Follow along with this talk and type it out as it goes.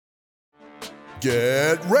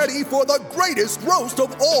Get ready for the greatest roast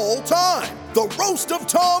of all time, the Roast of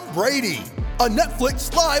Tom Brady, a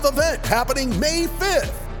Netflix live event happening May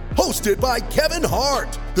 5th. Hosted by Kevin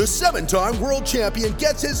Hart, the 7-time world champion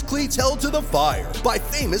gets his cleats held to the fire by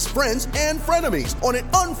famous friends and frenemies on an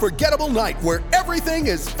unforgettable night where everything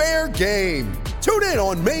is fair game. Tune in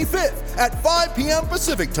on May 5th at 5 p.m.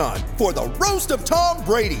 Pacific time for the Roast of Tom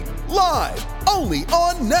Brady, live only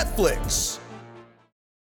on Netflix.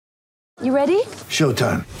 You ready?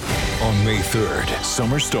 Showtime. On May 3rd,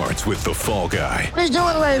 summer starts with The Fall Guy. Let's do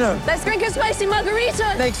it later. Let's drink a spicy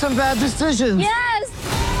margarita. Make some bad decisions. Yes!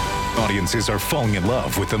 Audiences are falling in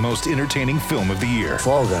love with the most entertaining film of the year.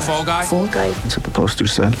 Fall Guy. Fall Guy? Fall guy. That's what the poster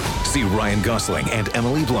said. See Ryan Gosling and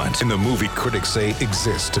Emily Blunt in the movie critics say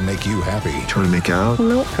exists to make you happy. Trying to make it out?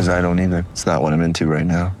 Nope. Because I don't either. It's not what I'm into right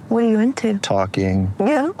now. What are you into? Talking.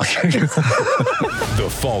 Yeah. The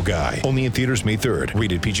Fall Guy. Only in theaters May 3rd.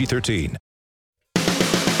 Rated PG-13.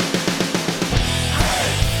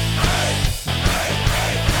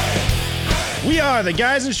 We are the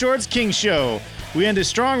Guys in Shorts King Show. We end a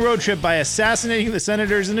strong road trip by assassinating the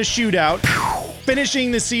Senators in a shootout,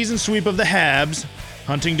 finishing the season sweep of the Habs,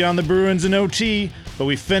 hunting down the Bruins in OT, but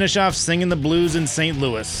we finish off singing the blues in St.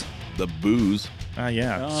 Louis. The booze.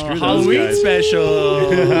 Yeah. Oh, Screw those Halloween guys. special.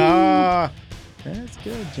 That's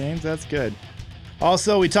good, James. That's good.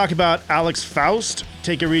 Also, we talk about Alex Faust,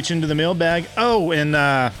 take a reach into the mailbag. Oh, and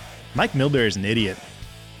Mike Milbury is an idiot.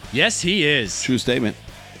 Yes, he is. True statement.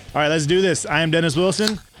 All right, let's do this. I am Dennis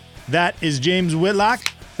Wilson. That is James Whitlock.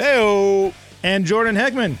 Hey-o. And Jordan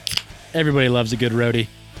Heckman. Everybody loves a good roadie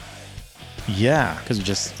Yeah. because we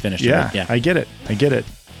just finished Yeah, it. Yeah. I get it.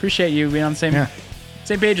 Appreciate you being on the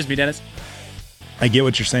same page as me, Dennis. I get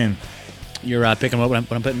what you're saying. You're picking what I'm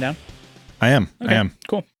putting down? I am. Okay, I am.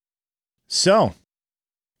 Cool. So,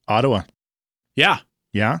 Ottawa. Yeah.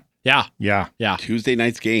 Yeah? Yeah. Yeah. Yeah. Tuesday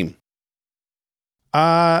night's game.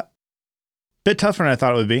 Bit tougher than I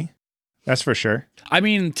thought it would be. That's for sure. I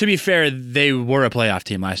mean, to be fair, they were a playoff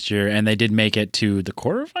team last year, and they did make it to the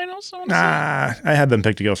quarterfinals. I had them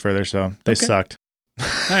picked to go further, so they Okay. sucked. All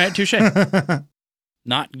right, touche.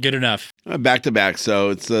 Not good enough. Back-to-back,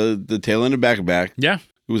 so it's the tail end of back-to-back. Yeah.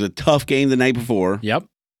 It was a tough game the night before. Yep.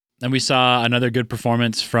 And we saw another good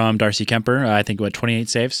performance from Darcy Kemper. I think, 28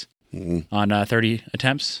 saves on 30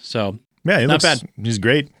 attempts. So, Yeah, he Not looks, bad. He's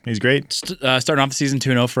great. He's great. starting off the season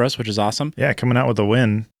 2-0 for us, which is awesome. Yeah, coming out with a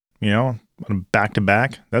win, on a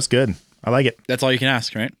back-to-back. That's good. I like it. That's all you can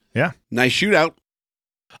ask, right? Yeah. Nice shootout.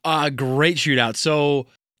 Great shootout. So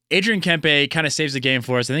Adrian Kempe kind of saves the game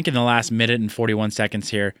for us, I think, in the last minute and 41 seconds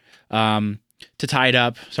here to tie it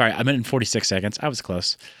up. Sorry, a minute and 46 seconds. I was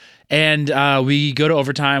close. And we go to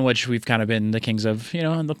overtime, which we've kind of been the kings of,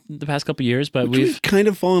 in the past couple of years. But We've kind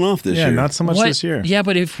of fallen off this Yeah, year. not so much What? this year. Yeah,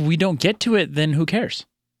 but if we don't get to it, then who cares,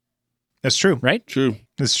 That's true. right? True.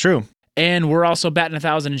 It's true. And we're also batting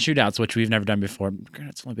 1,000 in shootouts, which we've never done before. Granted,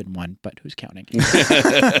 it's only been one, but who's counting?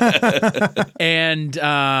 And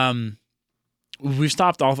we've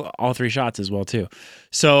stopped all three shots as well, too.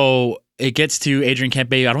 So it gets to Adrian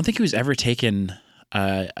Kempe. I don't think he was ever taken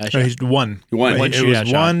a shot. He's one. He won. It One was shootout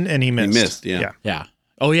shot. one, and he missed. missed, yeah. Yeah. Yeah.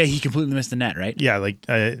 Oh, yeah, he completely missed the net, right? Yeah,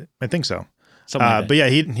 I think so. Something like that. But yeah,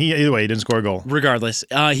 he either way, he didn't score a goal. Regardless,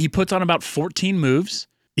 he puts on about 14 moves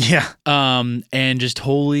Yeah. and just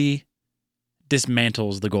wholly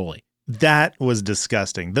dismantles the goalie. That was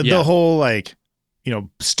disgusting. Yeah. The whole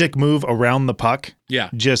stick move around the puck Yeah.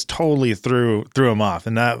 just totally threw him off,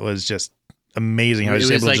 and that was just amazing how It he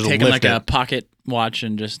was was able like to just taking lift like it. a pocket watch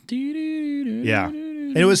and just... Yeah.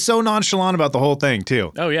 And it was so nonchalant about the whole thing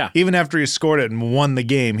too. Oh, yeah. Even after he scored it and won the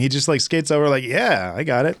game, he just skates over yeah, I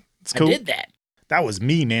got it. It's cool. I did that. That was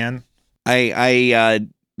me, man. I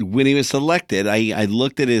when he was selected, I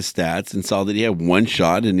looked at his stats and saw that he had one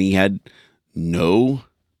shot and he had no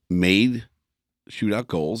made shootout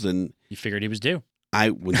goals. And You figured he was due. I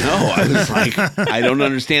was like, I don't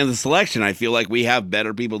understand the selection. I feel like we have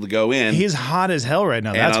better people to go in. He's hot as hell right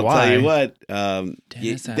now. and That's I'll why. tell you what,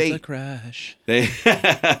 Dennis has they, a crush. they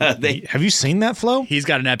Have you seen that flow? He's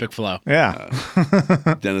got an epic flow. Yeah.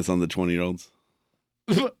 Dennis on the 20-year-olds.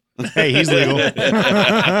 Hey, he's legal.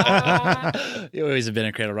 You always have been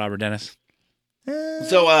a cradle robber, Dennis.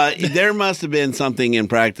 So there must have been something in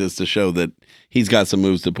practice to show that he's got some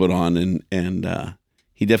moves to put on, and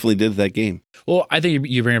he definitely did that game. Well, I think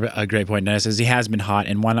you bring up a great point, Dennis, is he has been hot,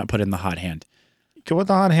 and why not put in the hot hand? Go with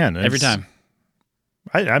the hot hand. Every time.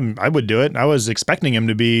 I would do it. I was expecting him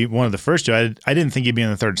to be one of the first two. I didn't think he'd be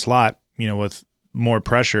in the third slot, with more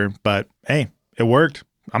pressure, but hey, it worked.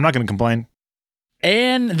 I'm not going to complain.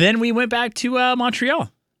 And then we went back to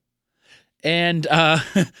Montreal. And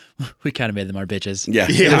we kind of made them our bitches. Yeah.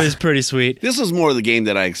 It was pretty sweet. This was more of the game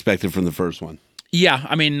that I expected from the first one. Yeah,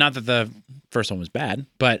 I mean, not that the first one was bad,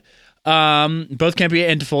 but both Kempe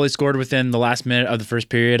and Toffoli scored within the last minute of the first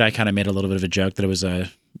period. I kind of made a little bit of a joke that it was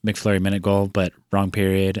a McFlurry minute goal, but wrong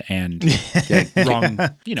period and wrong,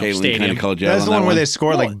 Caitlin stadium. kind of called you out That's on the that one where they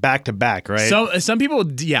score like back to back, right? So some people,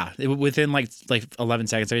 within like 11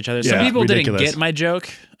 seconds of each other. Some Yeah, people ridiculous. didn't get my joke.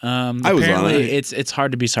 I was on Apparently, it. it's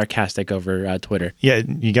hard to be sarcastic over Twitter. Yeah,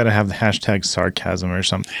 you got to have the hashtag sarcasm or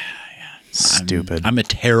something. Stupid. I'm a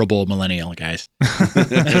terrible millennial, guys.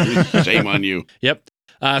 Shame on you. Yep.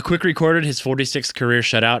 Quick recorded his 46th career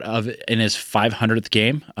shutout in his 500th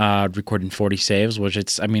game, recording 40 saves, which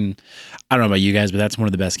I don't know about you guys, but that's one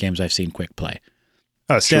of the best games I've seen Quick play.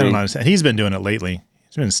 Oh, standing True. on his head. He's been doing it lately.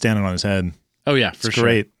 He's been standing on his head. Oh, yeah, for It's sure.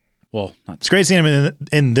 great. Well, not It's great seeing him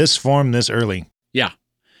in this form this early. Yeah.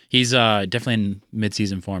 He's definitely in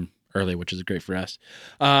midseason form early, which is great for us.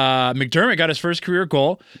 McDermott got his first career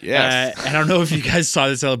goal. Yes. And I don't know if you guys saw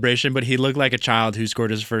the celebration, but he looked like a child who scored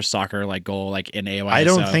his first soccer goal in AOI. I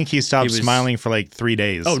don't think he stopped smiling for like 3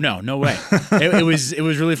 days. Oh no way! it was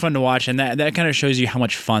really fun to watch, and that kind of shows you how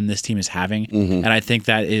much fun this team is having. And I think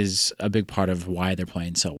that is a big part of why they're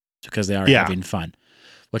playing so well, because they are having fun,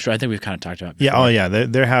 which I think we've kind of talked about before. Yeah, oh yeah,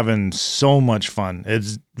 they're having so much fun.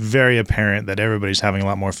 It's very apparent that everybody's having a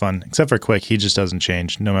lot more fun, except for Quick. He just doesn't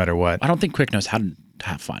change no matter what. I don't think Quick knows how to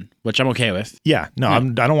have fun, which I'm okay with. Yeah, no, I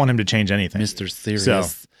don't want him to change anything. Mr. Serious.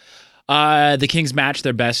 So- The Kings matched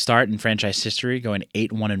their best start in franchise history, going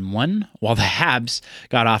 8-1-1, while the Habs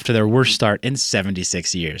got off to their worst start in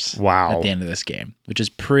 76 years. Wow. At the end of this game, which is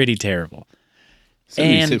pretty terrible.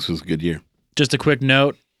 76 was a good year. Just a quick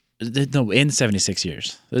note. No, in 76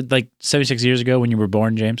 years. Like 76 years ago when you were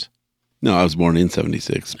born, James? No, I was born in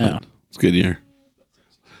 76, but Oh. it's a good year.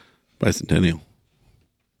 Bicentennial.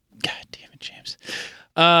 God damn it, James.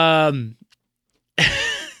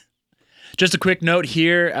 Just a quick note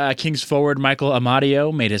here. Kings forward Michael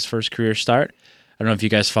Amadio made his first career start. I don't know if you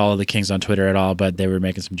guys follow the Kings on Twitter at all, but they were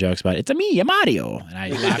making some jokes about it's a me, Amadio. And I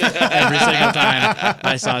laughed every single time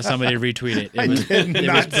I saw somebody retweet it. It was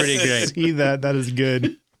pretty great. See that? That is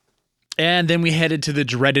good. And then we headed to the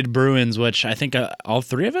dreaded Bruins, which I think all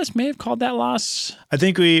three of us may have called that loss. I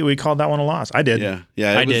think we called that one a loss. I did.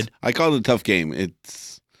 Yeah. I did. I called it a tough game.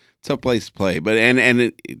 It's a tough place to play, but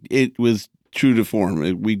it was true to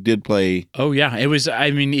form. We did play. Oh, yeah. It was,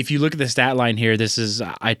 I mean, if you look at the stat line here,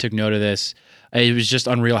 I took note of this. It was just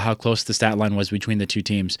unreal how close the stat line was between the two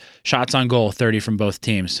teams. Shots on goal, 30 from both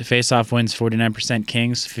teams. Face-off wins, 49%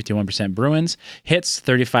 Kings, 51% Bruins. Hits,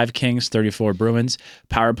 35 Kings, 34 Bruins.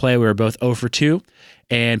 Power play, we were both 0 for 2.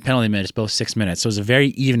 And penalty minutes, both 6 minutes. So it was a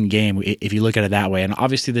very even game if you look at it that way. And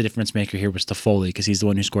obviously the difference maker here was Toffoli because he's the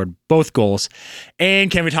one who scored both goals. And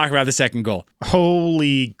can we talk about the second goal?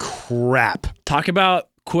 Holy crap. Talk about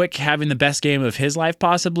Quick having the best game of his life,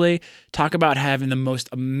 possibly. Talk about having the most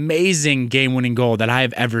amazing game-winning goal that I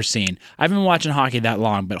have ever seen. I haven't been watching hockey that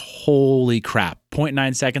long, but holy crap.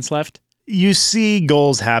 0.9 seconds left. You see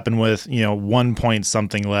goals happen with, 1 point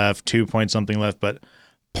something left, 2 point something left, but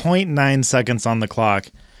 0.9 seconds on the clock.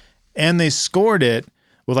 And they scored it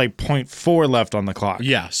with like 0.4 left on the clock.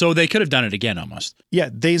 Yeah, so they could have done it again almost. Yeah,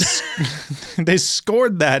 they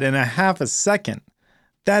scored that in a half a second.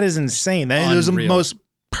 That is insane. That was the Unreal. most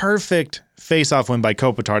perfect face-off win by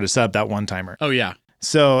Kopitar to set up that one-timer. Oh, yeah.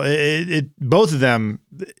 So both of them,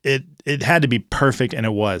 it had to be perfect, and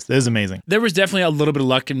it was. It was amazing. There was definitely a little bit of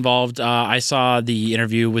luck involved. I saw the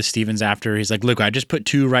interview with Stevens after. He's like, look, I just put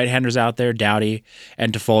two right-handers out there, Doughty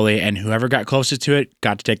and Toffoli, and whoever got closest to it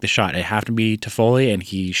got to take the shot. It happened to be Toffoli, and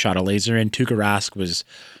he shot a laser in. Tuukka Rask was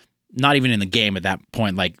not even in the game at that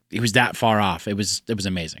point. Like, he was that far off. It was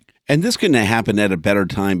amazing. And this couldn't have happened at a better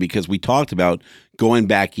time because we talked about going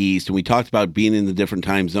back east and we talked about being in the different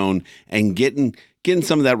time zone and getting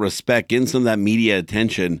some of that respect, getting some of that media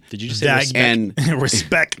attention. Did you just say respect? And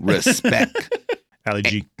respect. respect. Ali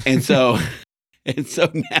G. And so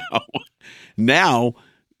now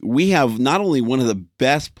we have not only one of the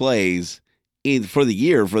best plays for the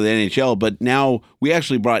year for the NHL, but now we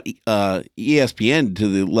actually brought ESPN to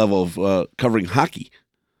the level of covering hockey.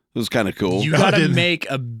 It was kind of cool. You got to make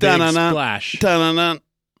a big splash. Dun-dun-dun.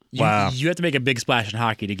 Wow. You have to make a big splash in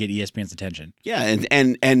hockey to get ESPN's attention. Yeah,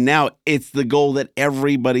 and now it's the goal that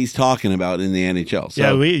everybody's talking about in the NHL. So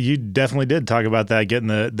Yeah, you definitely did talk about that, getting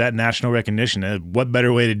that national recognition. What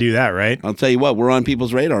better way to do that, right? I'll tell you what, we're on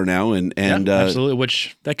people's radar now, and absolutely.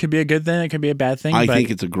 Which that could be a good thing. It could be a bad thing. I but think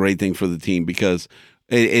it's a great thing for the team because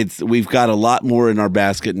we've got a lot more in our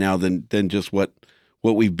basket now than just what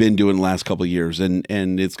what we've been doing the last couple of years, and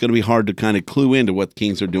it's going to be hard to kind of clue into what the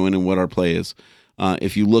Kings are doing and what our play is.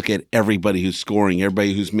 If you look at everybody who's scoring,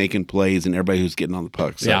 everybody who's making plays, and everybody who's getting on the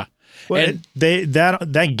puck. So. Yeah. Well, And-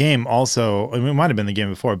 that game also, I mean, it might have been the game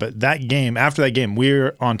before, but that game, after that game,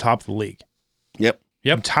 we're on top of the league.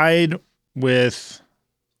 Yep. Tied with,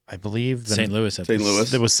 I believe, St. Louis. At St. this-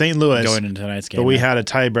 Louis. It was St. Louis going into tonight's game. but we yeah. had a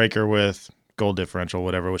tiebreaker with goal differential,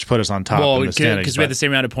 whatever, which put us on top well in the standings. because we had the but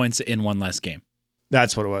same amount of points in one less game.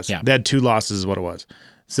 that's what it was. Yeah. They had 2 losses is what it was.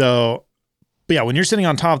 So, but yeah, when you're sitting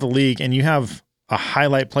on top of the league and you have a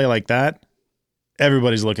highlight play like that,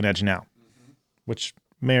 everybody's looking at you now, which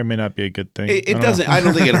may or may not be a good thing. It doesn't. I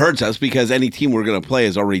don't think it hurts us because any team we're going to play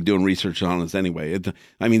is already doing research on us anyway.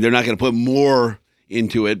 I mean, they're not going to put more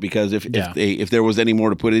into it because if there was any more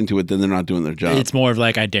to put into it, then they're not doing their job. It's more of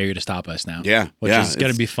like, I dare you to stop us now. Yeah, Which yeah, is going to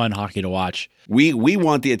it's- be fun hockey to watch. We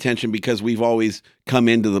want the attention because we've always come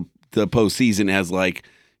into the postseason as like,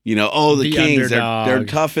 the Kings, they're underdog.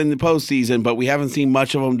 tough in the postseason, but we haven't seen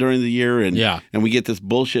much of them during the year, and we get this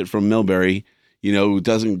bullshit from Milbury, who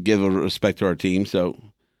doesn't give a respect to our team. So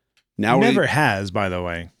now Never has, by the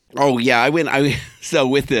way. Oh yeah, so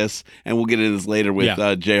with this, and we'll get into this later with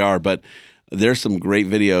JR, but there's some great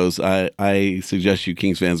videos. I suggest you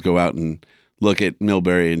Kings fans go out and look at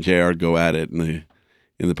Milbury and JR go at it in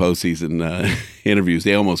the postseason interviews.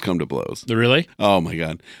 They almost come to blows. Really? Oh my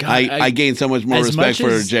God. God, I gained so much more respect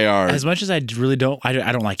for JR. As much as I really don't, I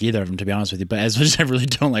don't like either of them, to be honest with you, but as much as I really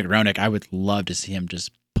don't like Roenick, I would love to see him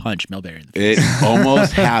just punch Milbury in the face. It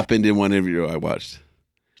almost happened in one interview I watched.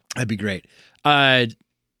 That'd be great.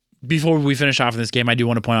 Before we finish off in this game, I do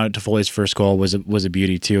want to point out Toffoli's first goal was a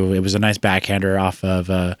beauty too. It was a nice backhander off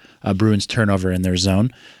of a Bruins turnover in their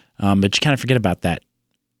zone, but you kind of forget about that.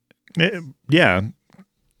 Yeah,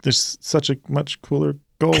 there's such a much cooler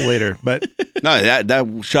goal later, but No,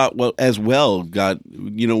 that shot as well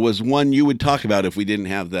was one you would talk about if we didn't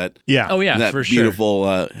have that. yeah. Oh yeah, that for sure.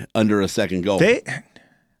 beautiful under a second goal.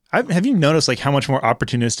 Have you noticed like how much more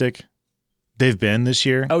opportunistic they've been this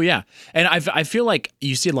year? Oh yeah, and I feel like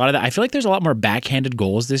you see a lot of that. I feel like there's a lot more backhanded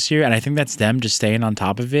goals this year, and I think that's them just staying on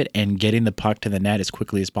top of it and getting the puck to the net as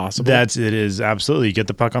quickly as possible. It is absolutely. You get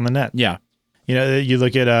the puck on the net. Yeah. You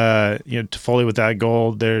look at Toffoli with that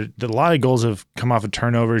goal. A lot of goals have come off of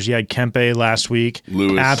turnovers. You had Kempe last week,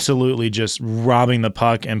 Lewis. absolutely just robbing the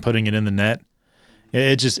puck and putting it in the net.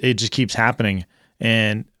 It just keeps happening,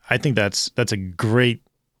 and I think that's a great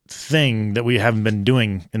thing that we haven't been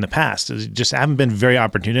doing in the past. It just haven't been very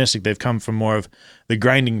opportunistic. They've come from more of the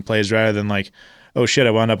grinding plays rather than like, oh shit,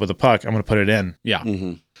 I wound up with a puck, I'm going to put it in. Yeah.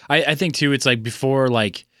 Mm-hmm. I think too, it's like before,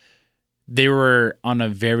 like they were on a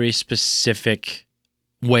very specific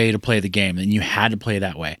way to play the game and you had to play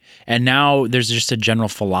that way. And now there's just a general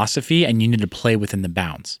philosophy and you need to play within the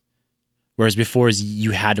bounds. Whereas before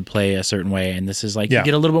you had to play a certain way. And this is like, you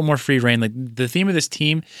get a little bit more free reign. Like the theme of this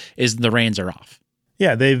team is the reins are off.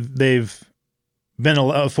 Yeah, they've been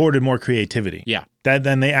afforded more creativity. Yeah.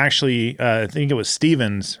 Then they actually, I think it was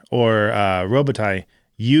Stevens or Robitaille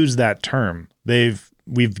used that term.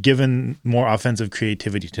 We've given more offensive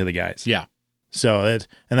creativity to the guys. Yeah. So and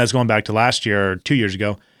that's going back to last year or 2 years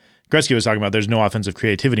ago. Gretzky was talking about there's no offensive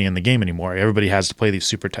creativity in the game anymore. Everybody has to play these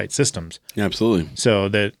super tight systems. Absolutely. So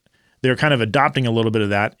that they're kind of adopting a little bit of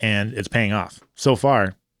that, and it's paying off so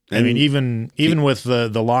far. I mean, even with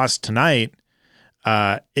the loss tonight, they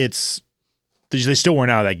still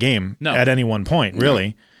weren't out of that game at any one point, really.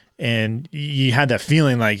 No. And you had that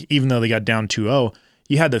feeling like even though they got down 2-0,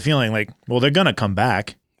 you had the feeling like, well, they're going to come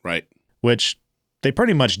back. Right. Which they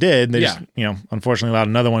pretty much did. They just, unfortunately allowed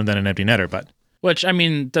another one, then an empty netter. But which, I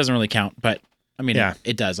mean, doesn't really count. But, I mean,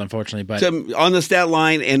 it does, unfortunately. But so on the stat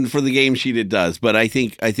line and for the game sheet, it does. But I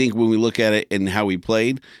think when we look at it and how we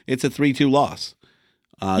played, it's a 3-2 loss.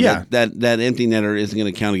 That empty netter isn't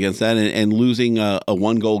going to count against that. And losing a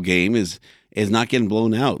 1-goal game is not getting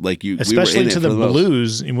blown out like you. Especially we were in to it the for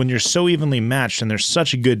Blues when you're so evenly matched and they're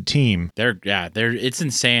such a good team. They're it's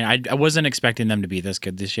insane. I wasn't expecting them to be this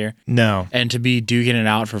good this year. No. And to be duking it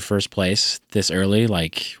out for first place this early,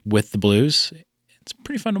 like with the Blues, it's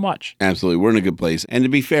pretty fun to watch. Absolutely. We're in a good place. And to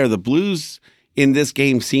be fair, the Blues in this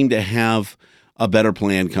game seem to have a better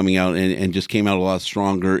plan coming out and just came out a lot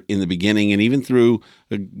stronger in the beginning and even through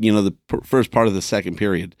the first part of the second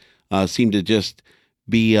period seemed to just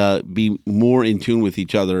be more in tune with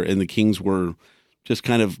each other, and the Kings were just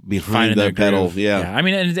kind of behind the pedal. Yeah. I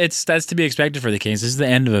mean, and that's to be expected for the Kings. This is the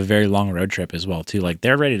end of a very long road trip as well, too. Like,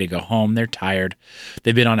 they're ready to go home. They're tired.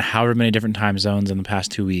 They've been on however many different time zones in the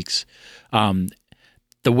past 2 weeks.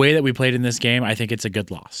 The way that we played in this game, I think it's a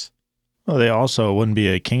good loss. Well, they also wouldn't be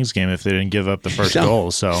a Kings game if they didn't give up the first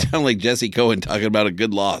goal. So Sound like Jesse Cohen talking about a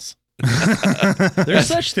good loss. There's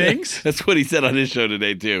such things. That's what he said on his show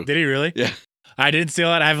today too. Did he really? Yeah. I didn't steal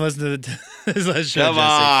it. I haven't listened to his last show. Come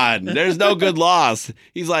on, there's no good loss.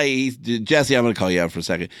 Jesse. I'm going to call you out for a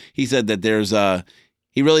second. He said that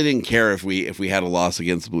he really didn't care if we had a loss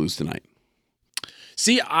against the Blues tonight.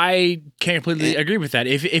 See, I can't completely agree with that.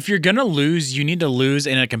 If you're gonna lose, you need to lose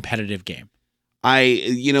in a competitive game.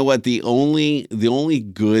 You know what? The only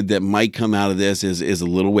good that might come out of this is a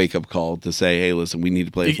little wake up call to say, hey, listen, we need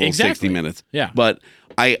to play a full 60 minutes. Yeah. But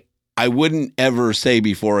I wouldn't ever say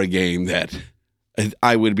before a game that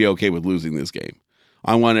I would be okay with losing this game.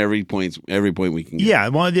 I want every point we can get. Yeah,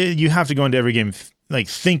 well, you have to go into every game like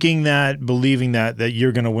thinking that, believing that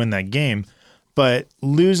you're going to win that game, but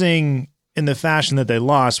losing in the fashion that they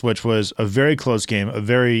lost, which was a very close game, a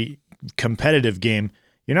very competitive game,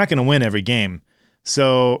 you're not going to win every game.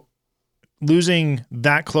 So losing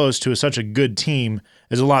that close to such a good team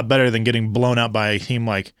is a lot better than getting blown out by a team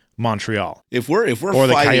like Montreal. If we're or fighting,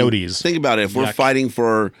 the Coyotes. Think about it. If we're fighting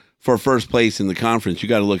for first place in the conference, you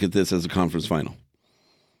got to look at this as a conference final.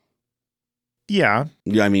 Yeah.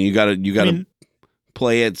 Yeah, I mean, you got to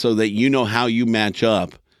play it so that you know how you match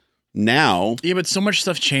up. Now, yeah, but so much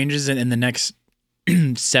stuff changes in the next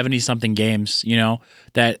 70-something games,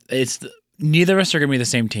 that neither of us are going to be the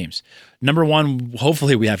same teams. Number one,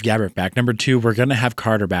 hopefully we have Gabbert back. Number two, we're going to have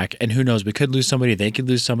Carter back. And who knows, we could lose somebody. They could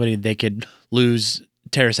lose somebody. They could lose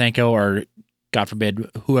Tarasenko or, God forbid,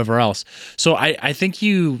 whoever else. So I think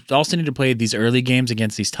you also need to play these early games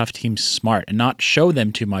against these tough teams smart and not show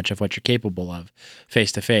them too much of what you're capable of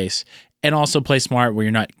face-to-face. And also play smart where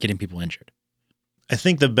you're not getting people injured. I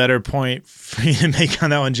think the better point for you to make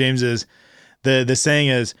on that one, James, is the saying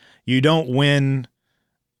is you don't win,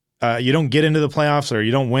 you don't get into the playoffs or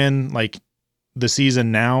you don't win like the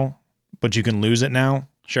season now, but you can lose it now.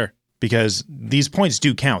 Sure. Because these points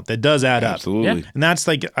do count. That does add up. Absolutely. Yeah. And that's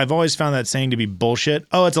like, I've always found that saying to be bullshit.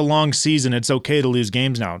 Oh, it's a long season. It's okay to lose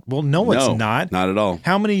games now. Well, no, it's not. Not at all.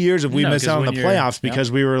 How many years have we No, missed 'cause out on the when you're- playoffs because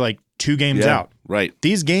we were like 2 games Yeah, out? right.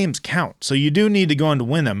 These games count. So you do need to go on to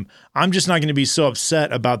win them. I'm just not going to be so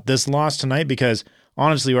upset about this loss tonight because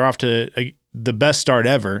honestly, we're off to the best start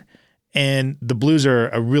ever. And the Blues are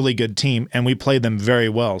a really good team and we played them very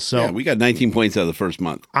well. So Yeah, we got 19 points out of the first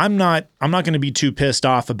month. I'm not going to be too pissed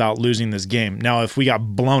off about losing this game. Now, if we got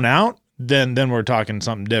blown out, then we're talking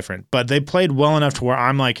something different. But they played well enough to where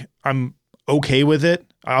I'm okay with it.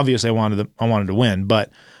 Obviously, I wanted to win, but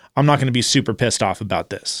I'm not going to be super pissed off about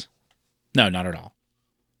this. No, not at all.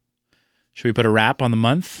 Should we put a wrap on the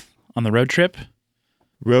month on the road trip?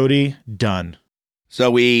 Roadie, done.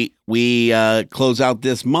 So we close out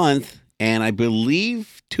this month, and I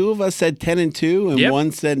believe 2 of us said 10-2, and Yep.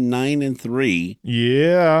 1 said 9-3.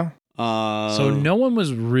 Yeah. So no one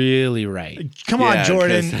was really right. Come Yeah, on,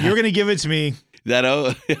 Jordan. 'cause- You're going to give it to me. That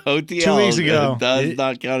OTL 2 weeks ago. does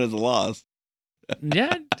not count as a loss.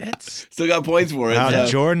 Yeah, it's Still got points for it. Wow, so-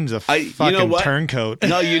 Jordan's a you know fucking what? turncoat.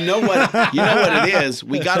 No, you know what? You know what it is.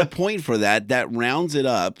 We got a point for that. That rounds it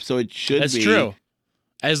up, so it should that's be. true.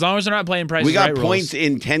 As long as they're not playing Price We is got Right rules. points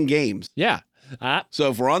in 10 games. Yeah. So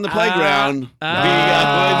if we're on the playground, we Ah,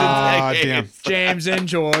 got points in 10 damn. games. James and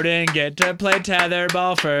Jordan get to play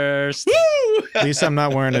tetherball first. At least I'm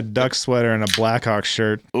not wearing a Duck sweater and a Blackhawks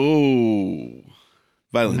shirt. Ooh.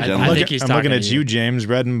 Violent I gentlemen. think he's I'm looking talking at to you, you. James.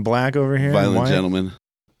 Red and black over here. and Violent white. gentlemen.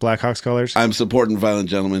 Blackhawks colors. I'm supporting violent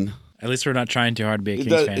gentlemen. At least we're not trying too hard to be a It,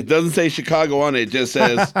 Kings fan. it doesn't say Chicago on it. It just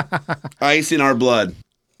says ice in our blood.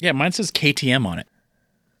 Yeah, mine says KTM on it.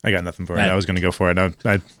 I got nothing for it. Right. I was going to go for it.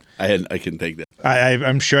 I can take that.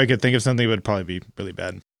 I'm sure I could think of something, but it'd probably be really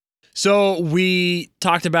bad. So we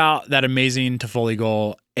talked about that amazing Toffoli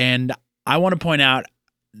goal, and I want to point out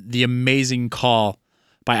the amazing call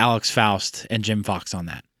by Alex Faust and Jim Fox on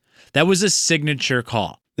that. That was a signature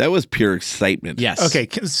call. That was pure excitement. Yes. Okay,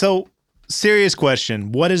 so serious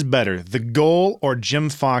question. What is better, the goal or Jim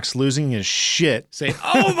Fox losing his shit? Say,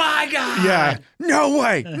 oh my God. Yeah. No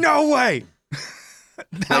way. No way.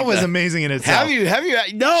 That was amazing in itself. Have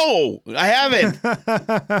you? No, I haven't.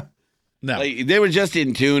 No. Like, they were just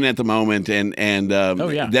in tune at the moment, and Oh,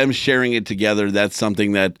 yeah. them sharing it together. That's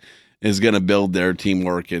something that is going to build their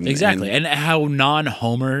teamwork. And Exactly. And how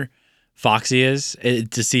non-Homer Foxy is,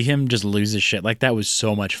 to see him just lose his shit like that was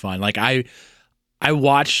so much fun. Like I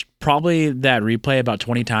watched probably that replay about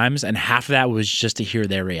 20 times, and half of that was just to hear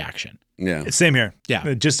their reaction. yeah. Same here.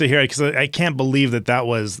 Yeah. Just to hear it, because I can't believe that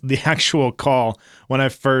was the actual call when I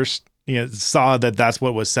first saw that that's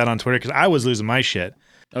what was said on Twitter, because I was losing my shit.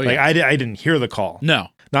 Oh, Like yeah. I didn't hear the call. No.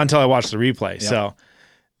 Not until I watched the replay. So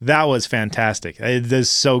that was fantastic. It is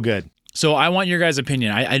so good. So I want your guys'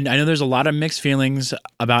 opinion. I know there's a lot of mixed feelings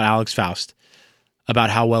about Alex Faust, about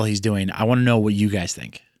how well he's doing. I want to know what you guys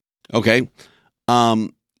think. Okay.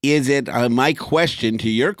 Is it my question to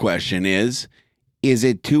your question is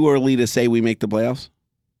it too early to say we make the playoffs?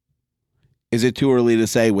 Is it too early to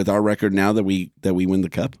say with our record now that we win the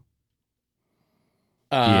cup?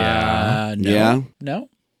 Yeah. No. Yeah? No.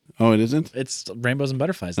 Oh, it isn't? It's rainbows and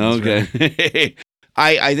butterflies. in this room. Okay.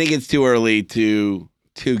 I think it's too early to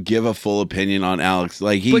give a full opinion on Alex.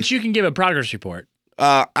 Like But you can give a progress report.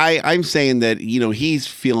 I'm saying that, he's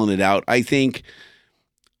feeling it out. I think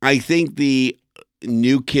the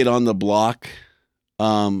new kid on the block,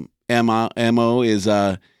 MO is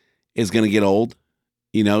going to get old.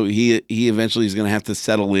 He eventually is going to have to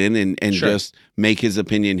settle in and Sure. just make his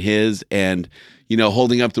opinion his, and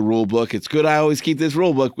holding up the rule book. It's good I always keep this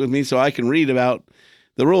rule book with me so I can read about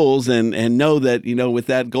the rules and know that with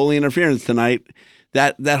that goalie interference tonight,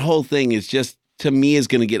 that whole thing is just, to me, is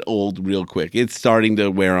going to get old real quick. It's starting to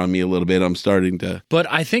wear on me a little bit. I'm starting to.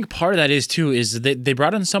 But I think part of that is too is that they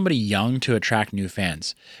brought in somebody young to attract new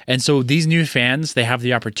fans, and so these new fans, they have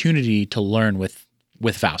the opportunity to learn with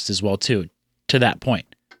Faust as well too. To that point,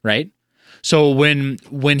 right? So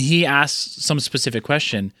when he asks some specific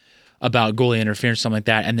question about goalie interference, something like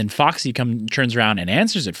that, and then Foxy turns around and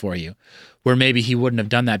answers it for you, where maybe he wouldn't have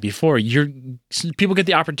done that before, people get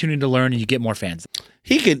the opportunity to learn, and you get more fans.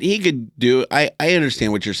 He could do. I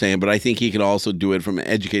understand what you're saying, but I think he could also do it from an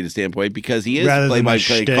educated standpoint because he is Rather than the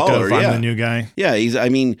play-by-play shtick caller. of I'm Yeah, the new guy. yeah.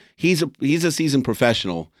 He's a seasoned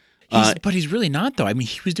professional. But he's really not, though. I mean,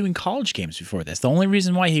 he was doing college games before this. The only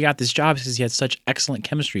reason why he got this job is because he had such excellent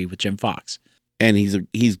chemistry with Jim Fox. And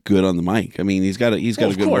he's good on the mic. I mean, he's got a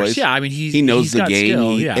good voice. Yeah, I mean, he knows he's the got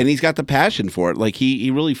game, skill, and he's got the passion for it. Like he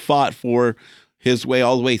really fought for his way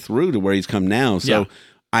all the way through to where he's come now. So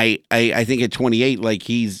I think at 28, like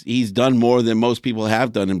he's done more than most people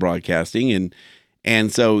have done in broadcasting,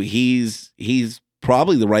 and so he's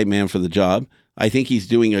probably the right man for the job. I think he's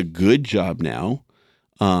doing a good job now.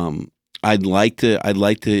 I'd like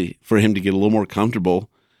to for him to get a little more comfortable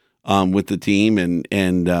with the team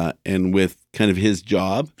and with kind of his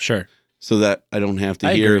job. Sure. So that I don't have to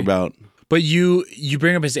I hear agree. about. But you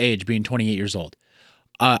bring up his age, being 28 years old.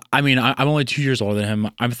 I mean, I'm only 2 years older than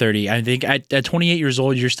him. I'm 30. I think at 28 years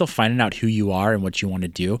old, you're still finding out who you are and what you want to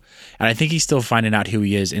do. And I think he's still finding out who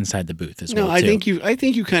he is inside the booth as well. No, I too.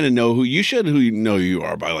 think you kind of know who you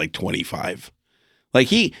are by like 25. Like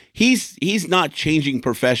he's not changing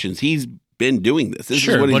professions. He's been doing this. This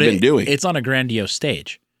is what he's been doing. It's on a grandiose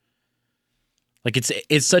stage. Like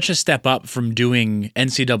it's such a step up from doing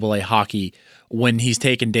NCAA hockey when he's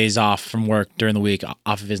taking days off from work during the week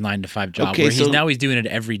off of his 9-to-5 job. Okay, where so he's doing it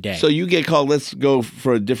every day. So you get called. Let's go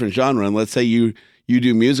for a different genre. And let's say you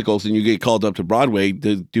do musicals and you get called up to Broadway.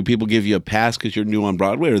 Do people give you a pass because you're new on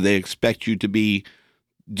Broadway, or they expect you to be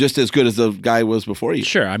just as good as the guy was before you?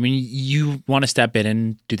 Sure. I mean, you want to step in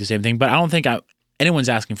and do the same thing, but I don't think anyone's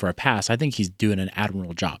asking for a pass. I think he's doing an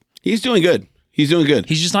admirable job. He's doing good. He's doing good.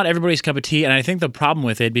 He's just not everybody's cup of tea. And I think the problem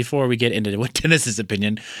with it, before we get into what Dennis's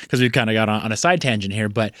opinion, because we've kind of got on a side tangent here,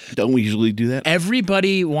 but Don't we usually do that?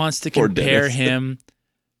 everybody wants to Poor compare Dennis. him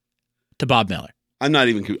to Bob Miller. I'm not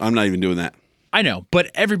even doing that. I know, but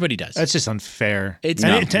everybody does. That's just unfair. It's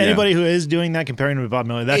And not. to anybody who is doing that, comparing him to Bob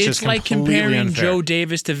Miller, that's It's just like completely comparing unfair. Joe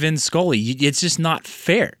Davis to Vin Scully. It's just not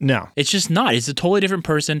fair. No. It's just not. It's a totally different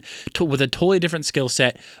person with a totally different skill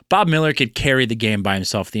set. Bob Miller could carry the game by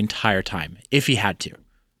himself the entire time if he had to,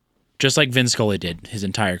 just like Vin Scully did his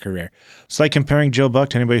entire career. It's like comparing Joe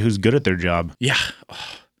Buck to anybody who's good at their job. Yeah. Oh.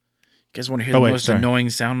 You guys want to hear the most sorry.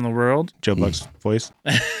 annoying sound in the world? Joe Buck's voice.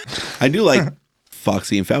 I do like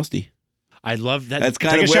Foxy and Fausty. I love that. That's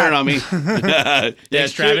kind Take of a wearing shot. on me. Thanks, Yeah,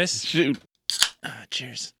 Travis. Shoot.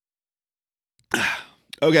 Cheers.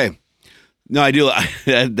 Okay. No, I do.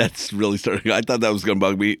 That's really starting. I thought that was going to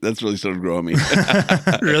bug me. That's really starting to grow on me.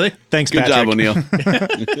 Really? Thanks, Good Patrick. job, O'Neill.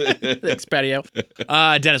 Thanks, Patio.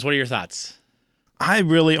 Dennis, what are your thoughts? I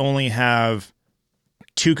really only have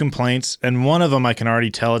 2 complaints, and one of them I can already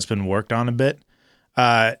tell it's been worked on a bit.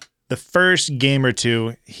 The first game or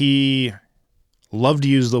two, he loved to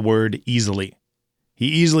use the word easily. He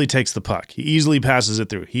easily takes the puck. He easily passes it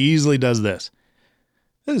through. He easily does this.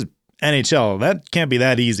 This is NHL. That can't be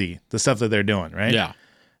that easy, the stuff that they're doing, right? Yeah.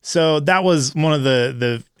 So that was one of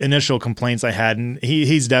the initial complaints I had, and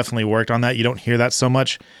he's definitely worked on that. You don't hear that so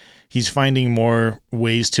much. He's finding more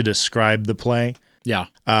ways to describe the play. Yeah.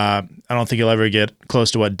 I don't think he'll ever get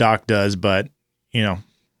close to what Doc does, but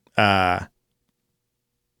that's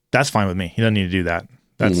fine with me. He doesn't need to do that.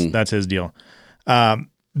 That's his deal.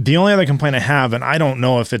 The only other complaint I have, and I don't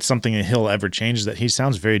know if it's something that he'll ever change, is that he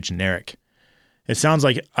sounds very generic. It sounds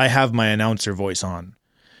like I have my announcer voice on.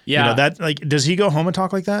 Yeah. You know, that, like, does he go home and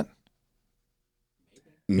talk like that?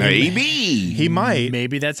 Maybe. He might.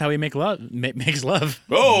 Maybe that's how he makes love.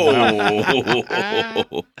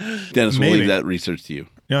 Oh. Dennis, we'll Maybe. leave that research to you.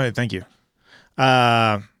 No, thank you.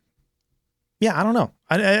 Yeah, I don't know.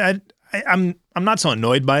 I'm not so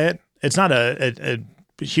annoyed by it. It's not a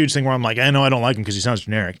huge thing where I'm like, I know I don't like him because he sounds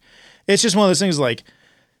generic. It's just one of those things like,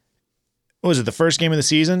 what was it? The first game of the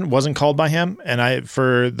season wasn't called by him, and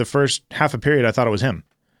for the first half a period, I thought it was him.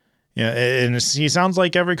 Yeah, and he sounds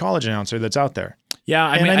like every college announcer that's out there. Yeah,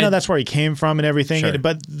 I know that's where he came from and everything. Sure.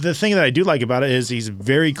 But the thing that I do like about it is he's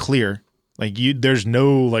very clear. Like there's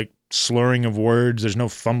no like slurring of words. There's no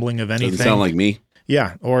fumbling of anything. Doesn't sound like me.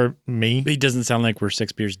 Yeah, or me. He doesn't sound like we're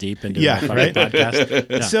 6 beers deep into Yeah, a fucking right? podcast.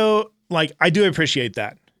 Yeah. So like I do appreciate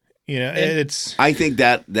that. You know, it's I think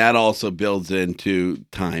that also builds into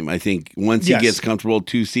time. I think once he Yes. gets comfortable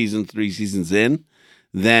 2 seasons, 3 seasons in,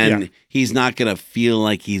 then Yeah. he's not going to feel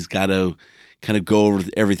like he's got to kind of go over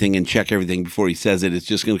everything and check everything before he says it. It's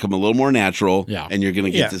just going to come a little more natural, Yeah. and you're going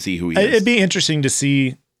to get Yeah. to see who he is. It'd be interesting to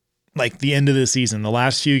see like the end of the season, the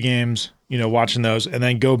last few games, you know, watching those, and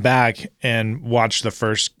then go back and watch the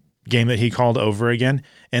first game that he called over again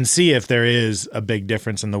and see if there is a big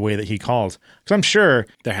difference in the way that he calls. Because I'm sure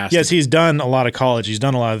There has yes, to. he's done a lot of college, he's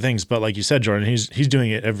done a lot of things, but like you said, Jordan, he's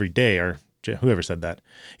doing it every day, or whoever said that.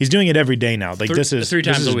 He's doing it every day now. Like this is 3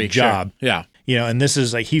 times this is a week. his job. Sure. Yeah. You know, and this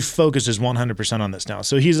is like he focuses 100% on this now.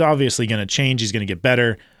 So he's obviously going to change. He's going to get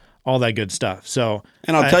better, all that good stuff. So,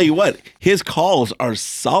 And I'll tell you what, his calls are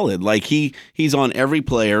solid. Like he's on every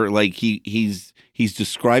player. Like he's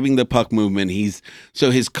describing the puck movement.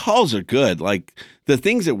 So his calls are good. Like the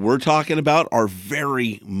things that we're talking about are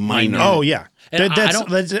very minor. oh yeah, And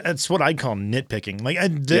that's what I call nitpicking. Like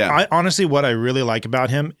Yeah. I honestly, what I really like about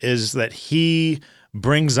him is that he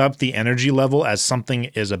brings up the energy level as something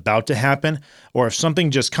is about to happen, or if something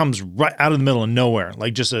just comes right out of the middle of nowhere,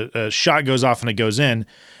 like just a shot goes off and it goes in.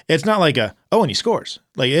 It's not like and he scores.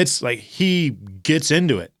 Like it's like he gets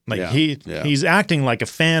into it. Like Yeah. he's acting like a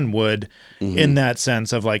fan would in that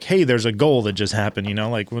sense of like, hey, there's a goal that just happened. You know,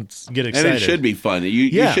 like let's get excited. And it should be fun.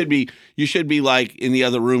 You should be like in the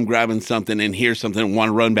other room grabbing something and hear something and want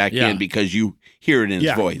to run back Yeah. in because you hear it in his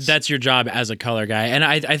Yeah. voice. That's your job as a color guy. And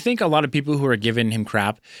I think a lot of people who are giving him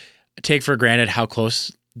crap take for granted how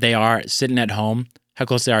close they are sitting at home, how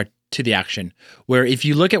close they are to the action. Where if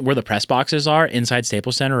you look at where the press boxes are inside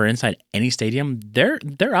Staples Center or inside any stadium, they're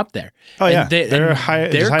up there. Oh, yeah. And They're high-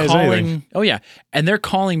 as high as calling. anything. Oh yeah, and they're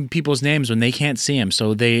calling people's names when they can't see them,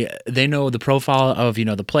 so they know the profile of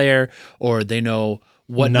the player, or they know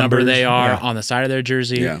what number Numbers, they are yeah. on the side of their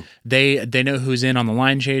jersey. Yeah. They know who's in on the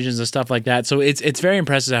line changes and stuff like that. So it's very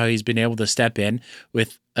impressive how he's been able to step in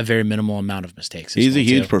with a very minimal amount of mistakes. as He's a well,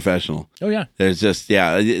 huge too. professional. Oh yeah. There's just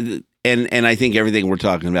and I think everything we're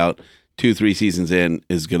talking about 2-3 seasons in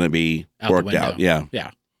is going to be Out the worked window. out. Yeah.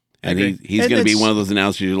 Yeah. And agree. he's And going to be it's- one of those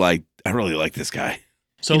announcers you're like, I really like this guy.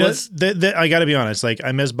 So You know, let's I got to be honest. Like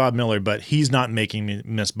I miss Bob Miller, but he's not making me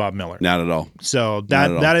miss Bob Miller. Not at all. So Not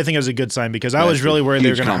at all. that I think is a good sign, because I That's was really a worried they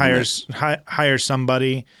were huge going to hire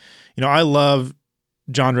somebody. You know, I love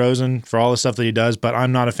John Rosen for all the stuff that he does, but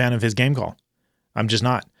I'm not a fan of his game call. I'm just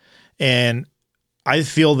not. And I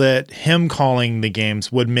feel that him calling the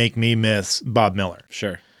games would make me miss Bob Miller.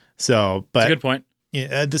 sure. So, That's a but good point.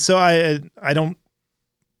 yeah, so I don't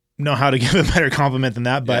know how to give a better compliment than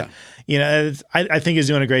that, but I think he's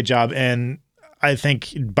doing a great job, and I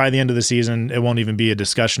think by the end of the season, it won't even be a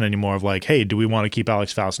discussion anymore of like, hey, do we want to keep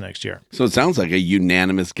Alex Faust next year? So it sounds like a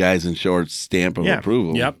unanimous guys in shorts stamp of Yeah.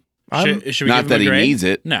 approval. Yep. I'm- Should we Not give that him a he grade? needs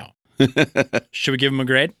it. No. Should we give him a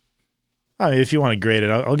grade? I mean, if you want to grade it,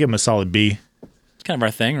 I'll give him a solid B. It's kind of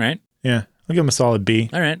our thing, right? Yeah, I'll give him a solid B.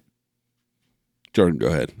 All right. Jordan, go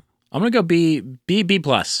ahead. I'm gonna go B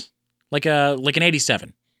plus, like an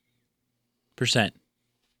 87%.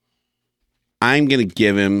 I'm going to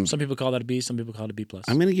give him. Some people call that a B. Some people call it a B plus.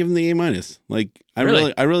 I'm going to give him the A-. Like I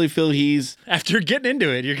Really? really feel he's. After getting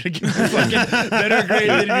into it, you're gonna give him a fucking better grade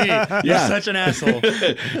than me. You're Yeah. such an asshole.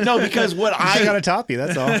 No, because what I got I to top you.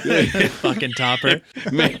 That's all. Fucking topper.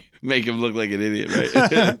 make him look like an idiot, right?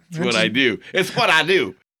 That's what I do. It's what I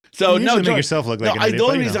do. So You no, usually make Jordan- yourself look like an no, idiot, the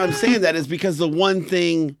only but, you reason know. I'm saying that is because the one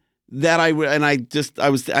thing that I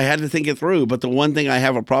had to think it through, but the one thing I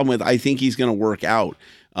have a problem with, I think he's going to work out,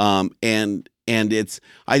 and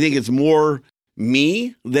I think it's more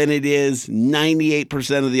me than it is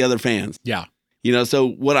 98% of the other fans. Yeah. You know, so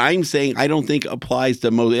what I'm saying, I don't think applies to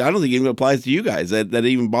most. I don't think it even applies to you guys. That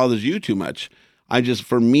even bothers you too much.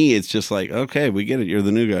 for me, it's just like, okay, we get it. You're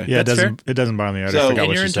the new guy. Yeah, That's it doesn't bother me. I So- just forgot And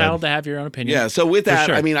what you're you said. entitled to have your own opinion. Yeah. So with that,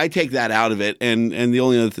 sure. I mean, I take that out of it, and the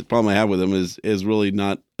only other problem I have with him is really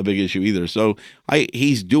not a big issue either. So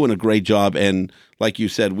he's doing a great job, and like you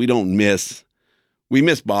said, we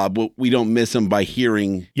miss Bob, but we don't miss him by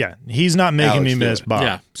hearing. Yeah, he's not making Alex me do miss it. Bob.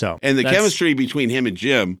 Yeah. So And the That's- chemistry between him and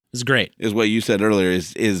Jim It's great. is what you said earlier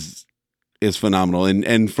is phenomenal.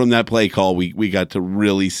 And from that play call, we got to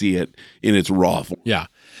really see it in its raw form. Yeah.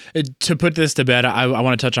 To put this to bed, I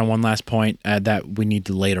want to touch on one last point that we need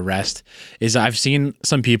to lay to rest. Is I've seen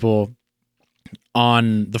some people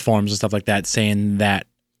on the forums and stuff like that saying that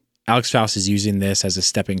Alex Faust is using this as a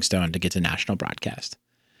stepping stone to get to national broadcast.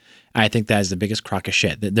 I think that is the biggest crock of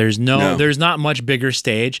shit. There's not much bigger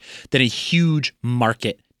stage than a huge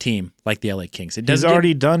market team like the LA Kings. It he's doesn't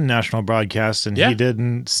already done national broadcasts, and Yeah. he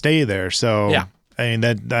didn't stay there. So Yeah. I mean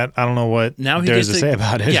that I don't know what now he there's gets to say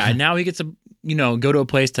about it. Yeah, and now he gets to go to a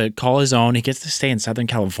place to call his own. He gets to stay in Southern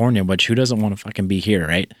California, which who doesn't want to fucking be here,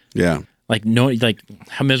 right? Yeah. Like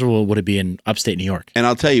how miserable would it be in upstate New York? And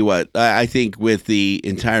I'll tell you what, I think with the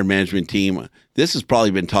entire management team, this has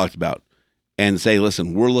probably been talked about. And say,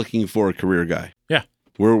 listen, we're looking for a career guy. Yeah.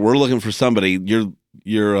 We're looking for somebody.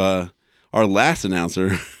 You're our last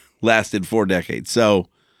announcer lasted 4 decades. So,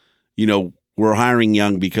 we're hiring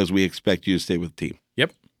young because we expect you to stay with the team.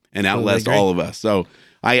 Yep. And Totally outlast agree. all of us. So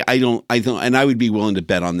I don't, and I would be willing to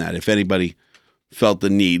bet on that. If anybody felt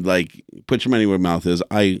the need, like put your money where your mouth is,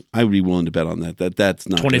 I would be willing to bet on that. That's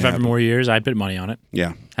not 25 happen. more years, I'd put money on it.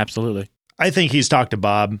 Yeah. Absolutely. I think he's talked to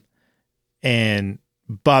Bob, and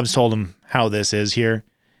Bob's told him how this is here,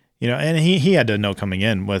 and he had to know coming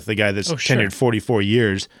in with the guy that's sure. tenured 44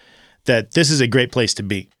 years that this is a great place to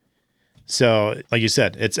be. So, like you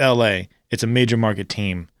said, it's LA. It's a major market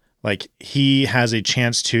team. Like, he has a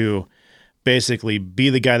chance to basically be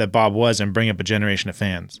the guy that Bob was and bring up a generation of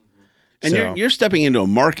fans. And So- you're stepping into a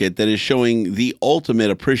market that is showing the ultimate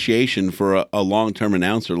appreciation for a long-term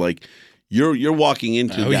announcer. Like you're walking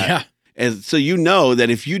into Oh, that. yeah. And so you know that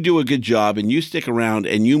if you do a good job and you stick around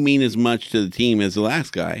and you mean as much to the team as the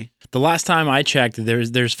last guy. The last time I checked,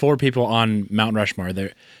 there's 4 people on Mount Rushmore.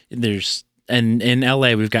 And in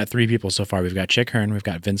LA, we've got 3 people so far. We've got Chick Hearn, we've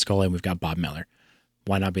got Vince Scully, and we've got Bob Miller.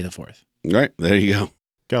 Why not be the 4th? All right, there you go.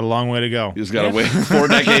 Got a long way to go. You just got to wait 4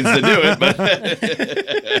 decades to do it.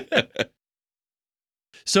 But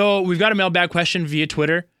So we've got a mailbag question via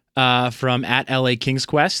Twitter from @LA Kings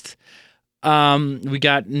Quest. We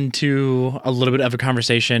got into a little bit of a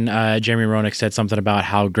conversation. Jeremy Roenick said something about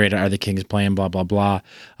how great are the Kings playing, blah, blah, blah.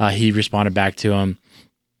 He responded back to him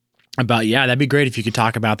about, yeah, that'd be great if you could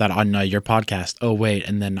talk about that on your podcast. Oh, wait.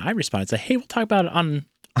 And then I responded, said, hey, we'll talk about it on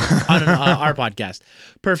our podcast.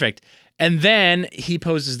 Perfect. And then he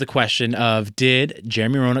poses the question of, did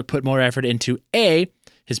Jeremy Roenick put more effort into A,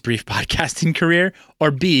 his brief podcasting career,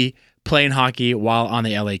 or B, playing hockey while on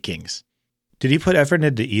the LA Kings? Did he put effort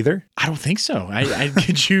into either? I don't think so.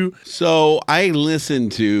 Could you? so I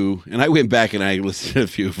listened to, and I went back and I listened to a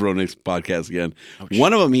few of Ronick's podcasts again.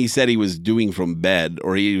 One of them he said he was doing from bed,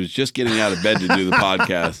 or he was just getting out of bed to do the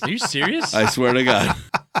podcast. Are you serious? I swear to God.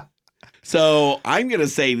 So I'm going to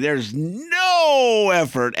say there's no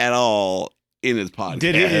effort at all in his podcast.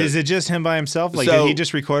 Is it just him by himself? Like, So, did he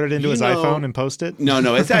just record it into his iPhone and post it? No,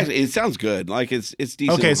 it's actually, it sounds good. Like it's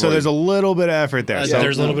decent. Okay, so there's a little bit of effort there. So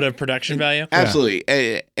There's a little bit of production value. Absolutely.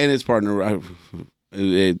 And his partner, I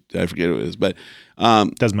forget who it is, but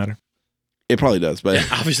doesn't matter. it probably does, but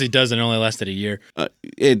Obviously does, and it only lasted a year.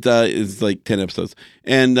 it is like 10 episodes.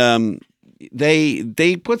 And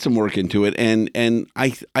they put some work into it, and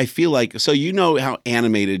I feel like, so you know how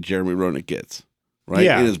animated Jeremy Roenick gets, right?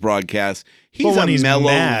 Yeah. In his broadcast. He's But when a he's mellow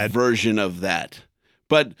mad- version of that.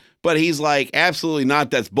 But he's like, absolutely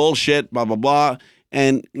not, that's bullshit, blah, blah, blah.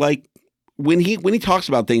 And like when he talks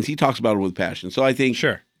about things, he talks about it with passion. So I think,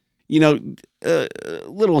 Sure.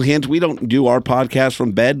 little hint, we don't do our podcast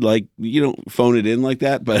from bed. Like, you don't phone it in like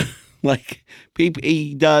that, but like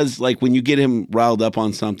he does, like when you get him riled up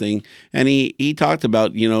on something. And he talked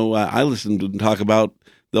about, I listened to him talk about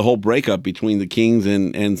the whole breakup between the Kings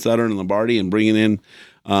and Sutter and Lombardi, and bringing in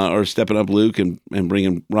or stepping up Luke and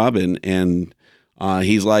bringing Robin. And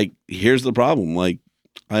he's like, here's the problem. Like,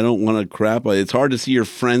 I don't want to crap. It's hard to see your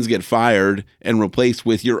friends get fired and replaced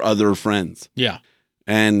with your other friends. Yeah.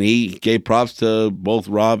 And he gave props to both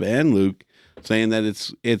Rob and Luke, saying that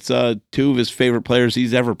it's 2 of his favorite players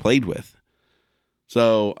he's ever played with.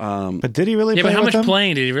 So, But did he really Yeah, play but how with much them?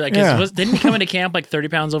 playing did he really? 'Cause Yeah. didn't he come into camp like 30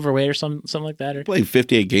 pounds overweight or something like that? Or? played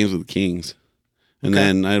 58 games with the Kings. And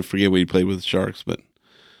then I forget what he played with the Sharks, but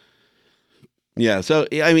yeah. So,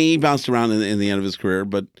 I mean, he bounced around in the end of his career,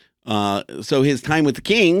 but So his time with the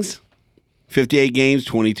Kings, 58 games,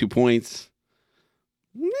 22 points.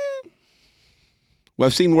 Well,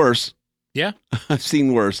 I've seen worse. Yeah. I've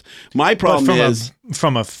seen worse. My problem But is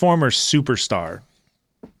from a former superstar,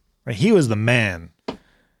 right? He was the man.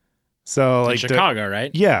 So In like Chicago,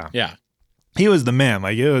 right? yeah, Yeah. he was the man.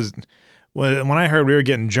 Like it was when I heard we were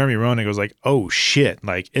getting Jeremy Roenick, it was like, oh shit,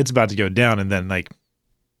 like it's about to go down, and then like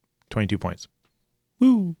 22 points.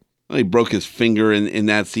 Woo. he broke his finger in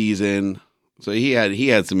that season, so he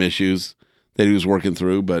had some issues that he was working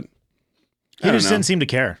through, but He just didn't seem to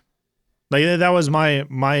care. Like that was my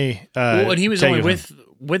Well, and he was take only of him.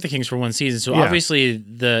 with the Kings for one season, so Yeah. obviously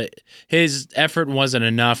his effort wasn't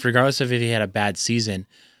enough, regardless of if he had a bad season.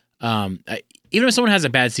 Even if someone has a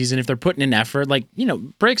bad season, if they're putting in effort, like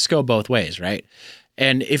breaks go both ways, right?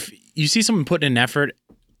 And if you see someone putting in effort,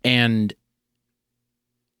 and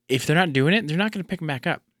if they're not doing it, they're not going to pick them back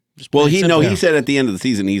up. Just Well, plain he simple. said at the end of the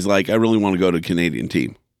season, he's like, I really want to go to a Canadian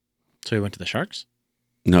team. So he went to the Sharks,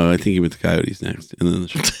 No, I think he went to Coyotes next, and then the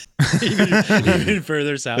Sharks. even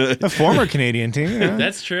further south. A former Canadian team. Yeah.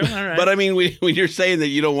 That's true. All right. But I mean, when you're saying that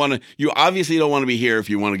you don't want to, you obviously don't want to be here if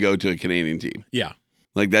you want to go to a Canadian team. yeah.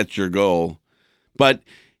 Like that's your goal. But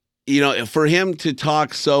for him to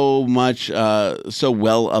talk so much, so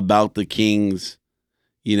well about the Kings,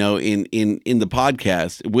 in the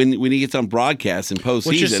podcast, when he gets on broadcast in postseason,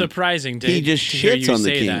 Which is surprising to, he just to hear shits you on the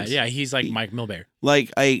say Kings. that. Yeah, he's like Mike Milbury.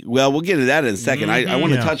 We'll get to that in a second. I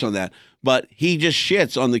want to Yeah. touch on that, but he just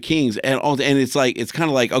shits on the Kings, and it's kind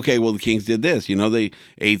of like, okay, well, the Kings did this, they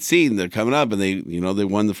 8th seed, and they're coming up, and they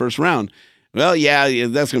won the first round. Well, yeah,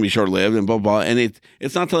 that's going to be short lived, and blah blah. And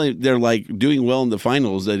it's not until they're like doing well in the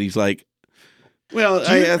finals that he's like, well,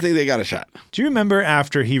 I think they got a shot. Do you remember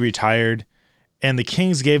after he retired and the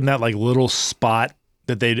Kings gave him that like little spot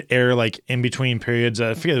that they'd air like in between periods?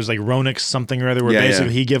 I forget, it was like Roenick something or other where Yeah, basically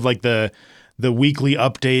yeah. he give like the weekly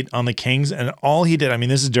update on the Kings, and all he did, I mean,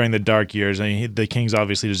 this is during the dark years. I mean, the Kings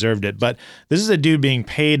obviously deserved it, but this is a dude being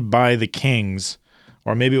paid by the Kings,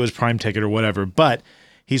 or maybe it was Prime Ticket or whatever, but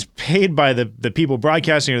he's paid by the people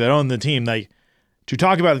broadcasting or that own the team, like, to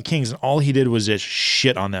talk about the Kings, and all he did was just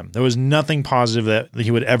shit on them. There was nothing positive that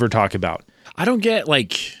he would ever talk about. I don't get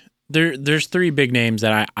there's three big names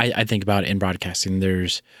that I think about in broadcasting.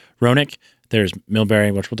 There's Roenick, there's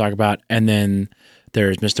Milbury, which we'll talk about, and then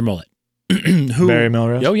there's Mr. Mullet. Barry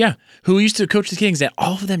Melrose? Oh yeah, who used to coach the Kings. That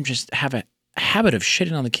all of them just have a habit of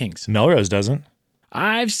shitting on the Kings. Melrose doesn't.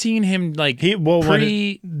 I've seen him I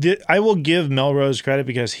will give Melrose credit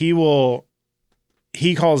because he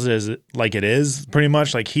calls it as like it is, pretty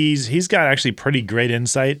much. Like he's got actually pretty great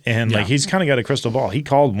insight, and like he's kind of got a crystal ball. He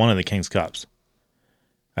called one of the Kings Cups.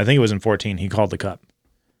 I think it was in 2014. He called the cup.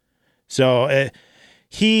 So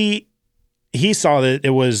he saw that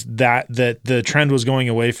it was that the trend was going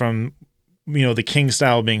away from the King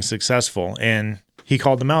style being successful, and he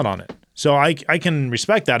called them out on it. So I can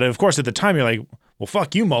respect that. And of course, at the time, you're like, well,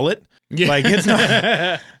 fuck you, Mullet. Yeah. Like, it's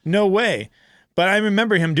not, no way. But I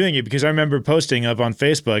remember him doing it because I remember posting up on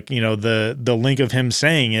Facebook, the link of him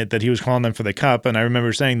saying it, that he was calling them for the cup. And I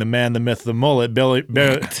remember saying the man, the myth, the mullet,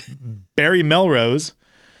 Barry Melrose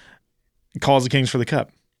calls the Kings for the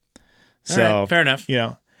cup. So All right, fair enough.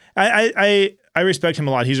 I respect him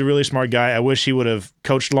a lot. He's a really smart guy. I wish he would have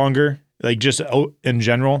coached longer, like just in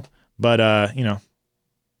general. But,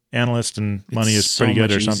 analyst and money It's is pretty so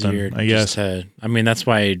good or much something, easier I guess. just that's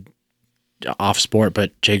why off sport,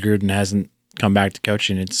 but Jay Gruden hasn't come back to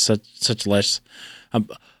coaching. It's such less,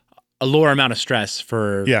 a lower amount of stress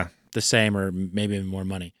for the same or maybe even more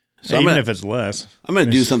money. So even if it's less. I'm going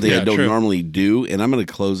to do something I yeah, don't true. normally do, and I'm going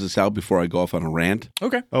to close this out before I go off on a rant.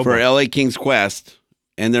 Okay. Oh, For boy. LA Kings Quest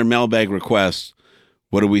and their mailbag requests,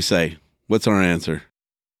 what do we say? What's our answer?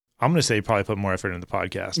 I'm going to say you probably put more effort into the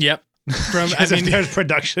podcast. Yep. From There's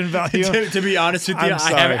production value. to be honest with you, I'm I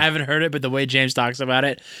sorry. haven't heard it, but the way James talks about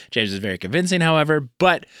it, James is very convincing, however.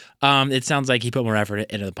 But it sounds like he put more effort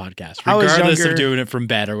into the podcast, I was regardless younger. of doing it from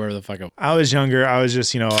bed or wherever the fuck it was. I was younger. I was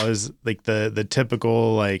just, I was like the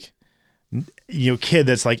typical kid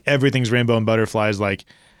that's like everything's rainbow and butterflies. Like,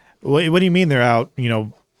 what do you mean they're out,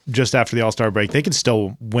 just after the All-Star break? They could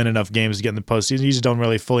still win enough games to get in the postseason. You just don't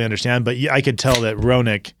really fully understand. But I could tell that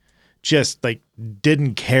Roenick just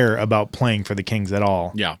didn't care about playing for the Kings at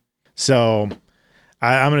all. Yeah. So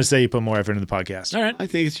I'm going to say you put more effort into the podcast. All right. I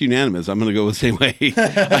think it's unanimous. I'm going to go the same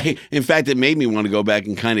way. In fact, it made me want to go back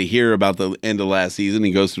and kind of hear about the end of last season. He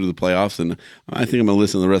goes through the playoffs, and I think I'm going to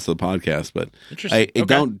listen to the rest of the podcast. But Interesting.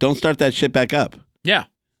 Okay. don't start that shit back up. Yeah.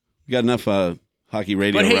 You got enough hockey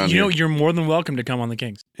radio But hey, around here. you're more than welcome to come on the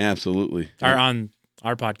Kings Absolutely. or on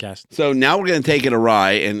Our podcast. So now we're going to take it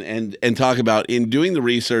awry and talk about, in doing the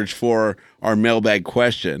research for our mailbag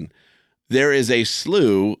question, there is a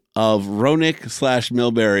slew of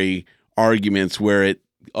Roenick/Milbury arguments where it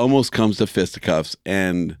almost comes to fisticuffs.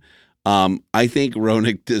 And I think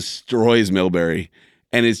Roenick destroys Milbury.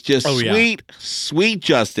 And it's just sweet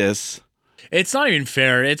justice. It's not even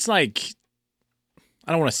fair. It's like,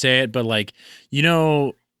 I don't want to say it, but like, you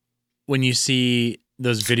know, when you see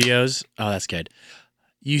those videos, oh, that's good.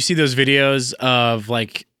 You see those videos of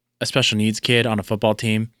like a special needs kid on a football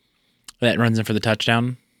team that runs in for the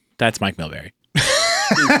touchdown. That's Mike Milbury.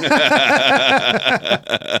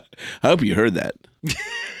 I hope you heard that.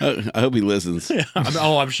 I hope he listens.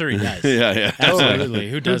 I'm sure he does. Yeah. Absolutely.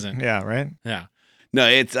 Who doesn't? Yeah, right? Yeah. No,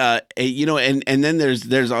 it's you know, and then there's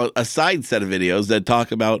a side set of videos that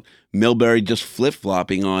talk about Milbury just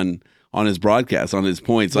flip-flopping on his broadcast, on his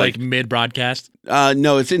points, Like mid-broadcast?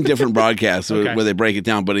 No, it's in different broadcasts Okay. where they break it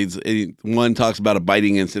down. But one talks about a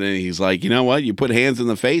biting incident. And he's like, you know what? You put hands in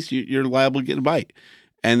the face, you're liable to get a bite.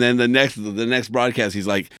 And then the next broadcast, he's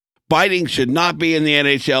like, biting should not be in the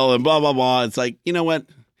NHL and blah blah blah. It's like, you know what?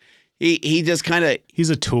 He just kind of, He's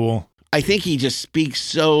a tool. I think he just speaks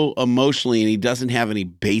so emotionally and he doesn't have any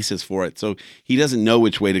basis for it. So he doesn't know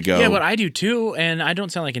which way to go. Yeah, but I do too, and I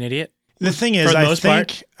don't sound like an idiot. The thing is, For the I most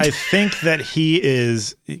part. think that he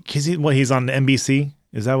is, because he's on NBC.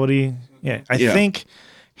 Is that what he? Yeah. I Yeah. think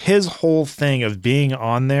his whole thing of being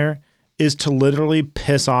on there is to literally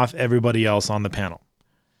piss off everybody else on the panel,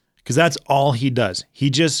 because that's all he does. He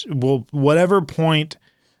just will, whatever point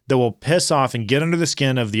that will piss off and get under the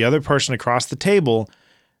skin of the other person across the table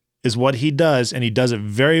is what he does, and he does it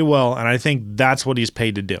very well. And I think that's what he's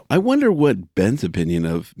paid to do. I wonder what Ben's opinion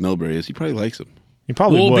of Milbury is. He probably likes him. He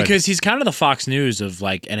probably would. Because he's kind of the Fox News of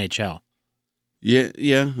like NHL. Yeah,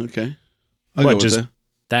 okay. I'll What, go with just-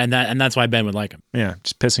 that. And that's why Ben would like him. yeah,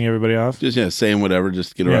 just pissing everybody off. Just saying whatever, just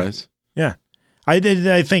to get a Yeah. rise. Yeah. I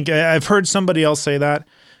think I've heard somebody else say that,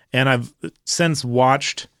 and I've since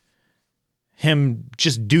watched him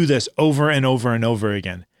just do this over and over and over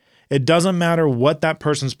again. It doesn't matter what that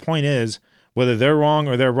person's point is, whether they're wrong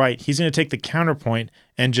or they're right. He's going to take the counterpoint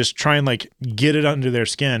and just try and like get it under their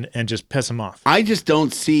skin and just piss them off. I just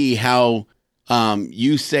don't see how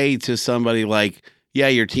you say to somebody like, yeah,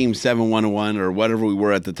 your team's 7-1-1 or whatever we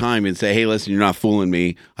were at the time, and say, hey, listen, you're not fooling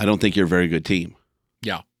me. I don't think you're a very good team.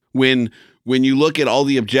 Yeah. When you look at all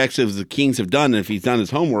the objectives the Kings have done, and if he's done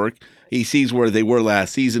his homework, he sees where they were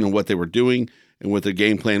last season and what they were doing and what their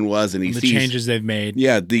game plan was, and he The sees changes they've made.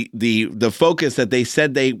 yeah, the focus that they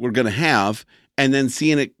said they were going to have, and then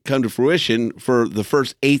seeing it come to fruition for the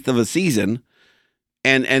first eighth of a season,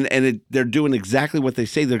 and they're doing exactly what they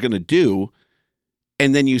say they're going to do,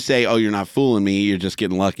 and then you say, "Oh, you're not fooling me. You're just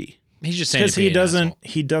getting lucky." He's just saying Because he doesn't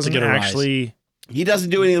get a rise. actually He doesn't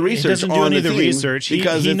do any of the he research. doesn't do on any of the team research.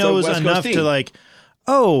 because He it's a knows West Coast enough team. to like,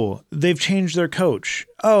 oh, they've changed their coach.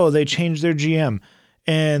 Oh, they changed their GM,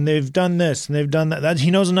 and they've done this and they've done that. He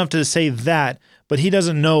knows enough to say that, but he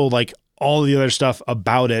doesn't know like all the other stuff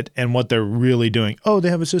about it and what they're really doing. Oh, they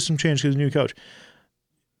have a system change because of the new coach.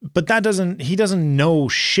 But he doesn't know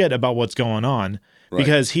shit about what's going on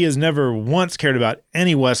because he has never once cared about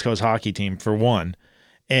any West Coast hockey team, for one.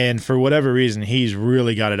 And for whatever reason, he's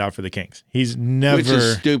really got it out for the Kings. He's never. Which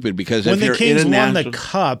is stupid because When if the you're Kings won the international,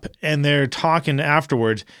 cup and they're talking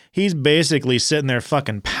afterwards, he's basically sitting there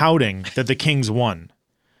fucking pouting that the Kings won.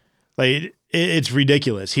 Like it's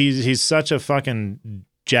ridiculous. He's such a fucking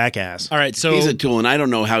jackass All right, so he's a tool, and I don't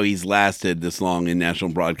know how he's lasted this long in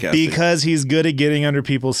national broadcasting. because he's good at getting under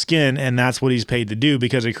people's skin, and that's what he's paid to do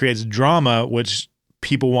because it creates drama, which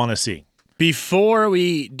people want to see. before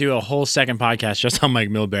we do a whole second podcast just on Mike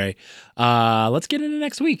Milbury, let's get into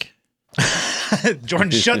next week.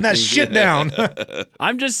 Jordan's shutting that shit down.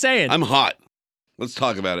 I'm just saying. I'm hot. Let's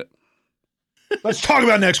talk about it. Let's talk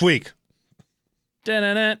about next week.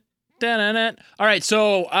 Da-na-na, da-na-na. All right,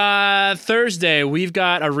 so Thursday, we've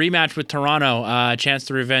got a rematch with Toronto, a chance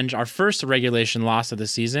to revenge our first regulation loss of the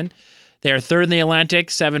season. They are third in the Atlantic,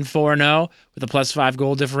 7-4-0 with a +5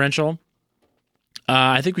 goal differential.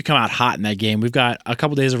 I think we come out hot in that game. We've got a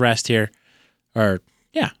couple days of rest here. A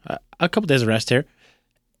couple days of rest here.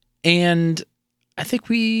 And I think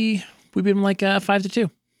we beat them like 5-2.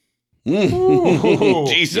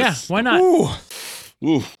 Jesus. Yeah, why not?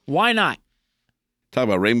 Ooh. Why not? Talk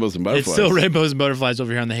about rainbows and butterflies. It's still rainbows and butterflies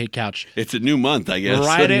over here on the Hate Couch. It's a new month, I guess.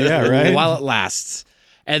 Ride it right. while it lasts.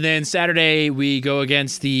 And then Saturday, we go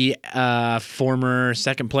against the former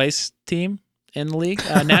second place team in the league,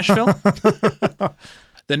 Nashville.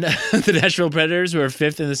 The Nashville Predators, who are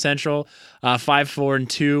fifth in the Central,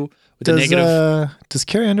 5-4-2 with the negative. Does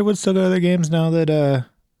Carrie Underwood still go to their games now that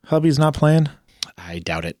hubby's not playing? I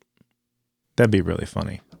doubt it. That'd be really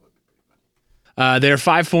funny. They're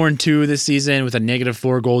 5-4-2 this season with a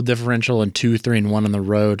 -4 goal differential and 2-3-1 on the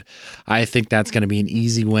road. I think that's going to be an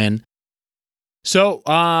easy win. So,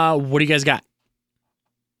 what do you guys got?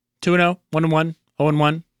 2-0, 1-1,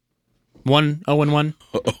 0-1, 1-0-1,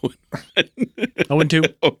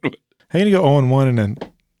 0-2. How you gonna go 0-1 and then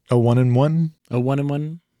 0-1-1?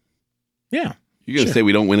 0-1-1. Yeah. You're going to say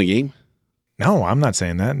we don't win a game? No, I'm not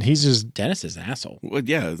saying that. He's just Dennis is an asshole. Well,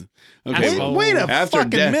 yeah. Okay. Wait a fucking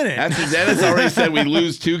minute. After Dennis already said we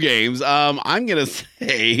lose 2 games, I'm going to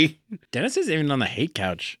say... Dennis is even on the hate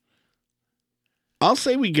couch. I'll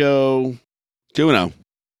say we go 2-0.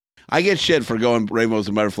 I get shit for going rainbows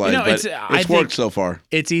and butterflies, but it's worked so far.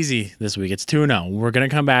 It's easy this week. It's 2-0. We're going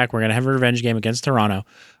to come back. We're going to have a revenge game against Toronto.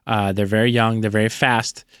 They're very young. They're very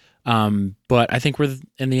fast. But I think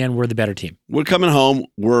in the end, we're the better team. We're coming home.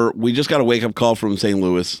 We just got a wake-up call from St.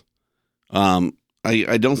 Louis. I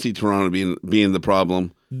don't see Toronto being the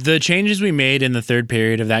problem. The changes we made in the third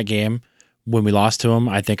period of that game when we lost to them,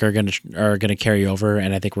 I think are going to carry over,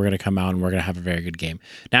 and I think we're going to come out and we're going to have a very good game.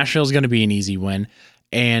 Nashville is going to be an easy win.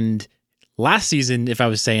 And last season, if I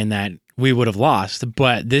was saying that, we would have lost.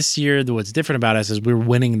 But this year, what's different about us is we're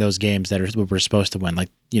winning those games that we're supposed to win. Like,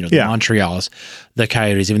 the Montreals, the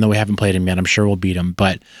Coyotes, even though we haven't played them yet, I'm sure we'll beat them.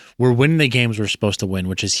 But we're winning the games we're supposed to win,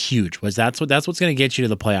 which is huge. That's what's going to get you to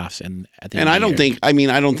the playoffs. And I don't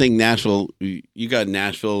think Nashville, you got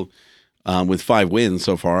Nashville with 5 wins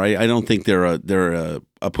so far. I don't think they're a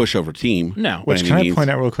pushover team. No. Which can I point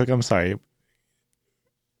out real quick? I'm sorry.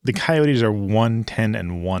 The Coyotes are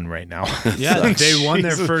 1-10-1 right now. Yeah, they won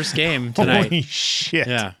their first game tonight. Holy shit.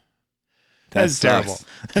 Yeah. That's terrible.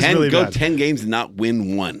 That's really bad. 10 games and not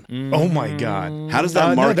win 1. Oh my God. How does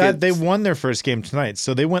that market? They won their first game tonight,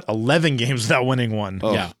 so they went 11 games without winning 1.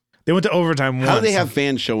 Oh. Yeah. They went to overtime once. How do they have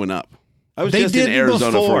fans showing up? I was just in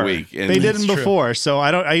Arizona for a week. They didn't before, so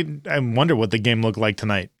I wonder what the game looked like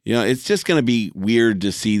tonight. It's just going to be weird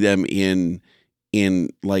to see them in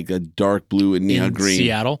like a dark blue and neon green.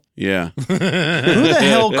 Seattle? Yeah. Who the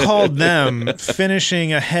hell called them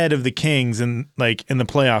finishing ahead of the Kings in the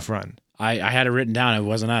playoff run? I had it written down. It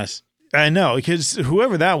wasn't us. I know, because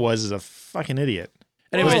whoever that was is a fucking idiot.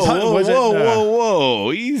 Anyways,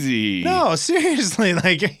 whoa, easy. No, seriously,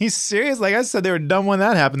 he's serious. Like I said, they were dumb when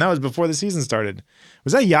that happened. That was before the season started.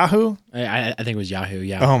 Was that Yahoo? I think it was Yahoo,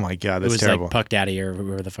 yeah. Oh my God, that's terrible. It was like Puck Daddy or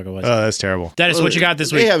whoever the fuck it was. Oh, that's terrible. Dennis, what you got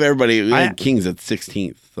this week? They have everybody. Kings at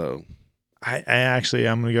 16th, so. I'm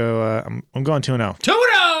gonna go. I'm going 2-0. 2-0.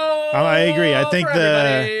 I agree. I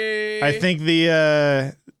think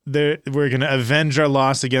we're gonna avenge our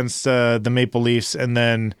loss against the Maple Leafs, and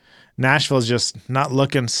then Nashville's just not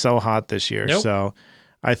looking so hot this year. Nope. So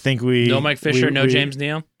I think no Mike Fisher, no James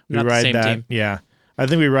Neal. Not the same team. Yeah, I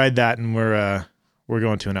think we ride that, and we're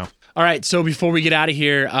going 2-0. All right, so before we get out of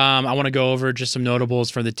here, I want to go over just some notables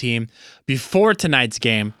for the team. Before tonight's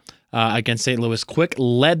game against St. Louis, Quick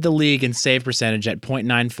led the league in save percentage at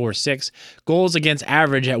 .946, goals against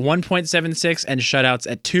average at 1.76, and shutouts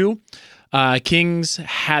at 2. Kings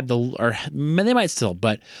had they might still,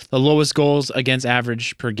 but the lowest goals against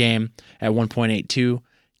average per game at 1.82.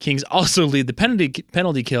 Kings also lead the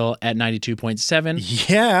penalty kill at 92.7.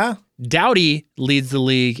 Yeah. Doughty leads the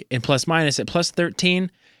league in plus minus at plus 13.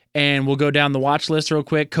 And we'll go down the watch list real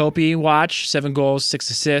quick. Kopi watch, 7 goals, 6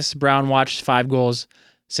 assists. Brown watch, 5 goals,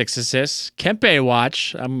 6 assists. Kempe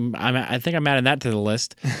watch, I think I'm adding that to the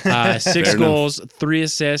list. 6 goals, 3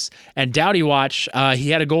 assists. And Doughty watch, he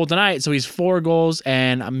had a goal tonight, so he's 4 goals,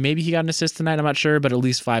 and maybe he got an assist tonight, I'm not sure, but at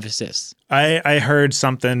least 5 assists. I heard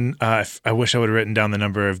something, I wish I would have written down the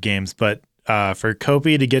number of games, but for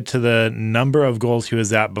Kopi to get to the number of goals he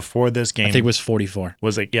was at before this game, I think it was 44.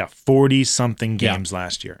 Was 40-something games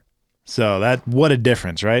last year. So what a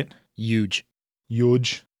difference, right? Huge.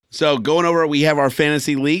 So going over, we have our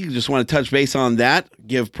fantasy league. Just want to touch base on that.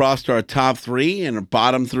 Give props to our top 3 and our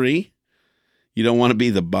bottom 3. You don't want to be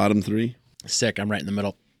the bottom 3. Sick. I'm right in the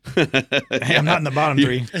middle. Hey, I'm not in the bottom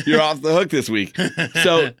 3. You're off the hook this week.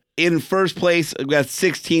 So in first place, we've got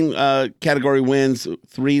 16 category wins,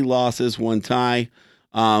 3 losses, 1 tie.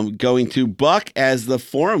 Going to Buck as the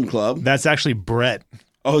Forum Club. That's actually Brett.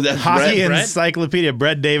 Oh, that's Hockey Brett. Encyclopedia.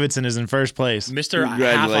 Brett Davidson is in first place. Mr.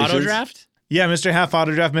 Half Auto Draft? Yeah, Mr. Half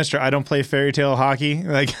Auto Draft, Mr. I don't play fairy tale hockey.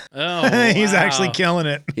 He's actually killing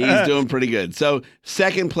it. He's doing pretty good. So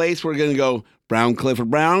second place, we're going to go Brown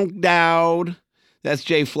Clifford Brown Dowd. That's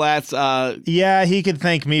Jay Flats. Yeah, he could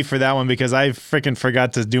thank me for that one because I freaking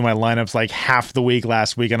forgot to do my lineups like half the week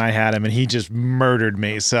last week, and I had him, and he just murdered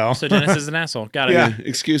me. So Dennis is an asshole. Got it. Yeah,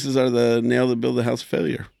 excuses are the nail that build the house of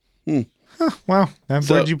failure. wow,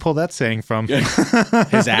 So- where'd you pull that saying from?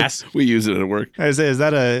 His ass. We use it at work. Is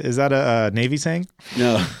that a Navy saying?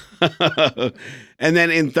 No. And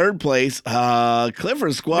then in third place, Clifford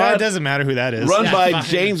Yeah, Squad, it doesn't matter who that is. run Yeah, by fine.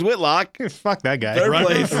 James Whitlock. Fuck that guy. Third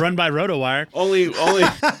place. Run by RotoWire. Only.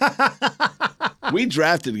 We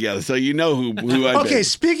drafted together, so you know who I Okay, picked.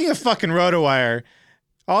 speaking of fucking RotoWire,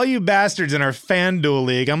 all you bastards in our FanDuel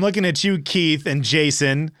league, I'm looking at you, Keith and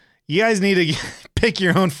Jason. You guys need to pick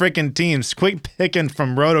your own freaking teams. Quit picking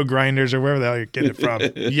from Roto Grinders or wherever the hell you're getting it from.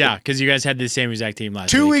 Yeah, because you guys had the same exact team last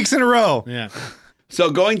 2 week. weeks in a row. Yeah. So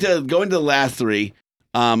going to the last three,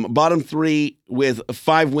 bottom three with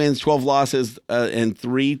 5 wins, 12 losses, and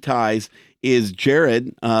 3 ties is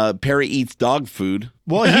Jared. Perry eats dog food.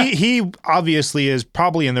 Well, he obviously is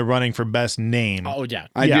probably in the running for best name. Oh, yeah.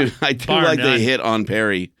 I Yeah. do Bar like the none. hit on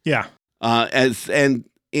Perry. Yeah. And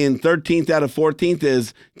in 13th out of 14th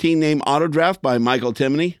is team name Auto Draft by Michael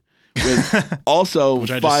Timoney, with also Which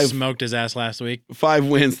I just 5 smoked his ass last week.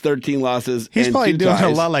 wins, 13 losses, He's and probably 2 doing ties. a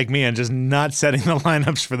lot like me and just not setting the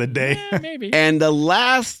lineups for the day. Yeah, maybe. And the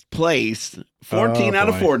last place, 14 Oh, out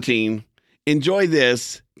of boy. 14. Enjoy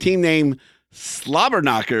this team name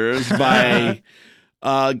Slobberknockers by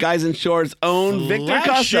Guys in Shorts own Victor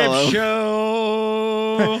Flagship Costello.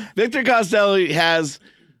 Show. Victor Costello has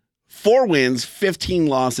 4 wins, 15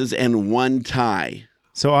 losses, and 1 tie.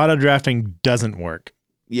 So auto drafting doesn't work.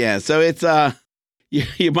 Yeah, so it's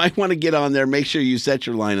you might want to get on there. Make sure you set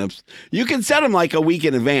your lineups. You can set them like a week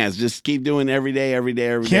in advance. Just keep doing every day.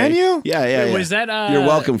 Can you? Yeah. Wait, was that? You're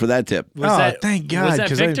welcome for that tip. Was Oh, that, thank God, Was that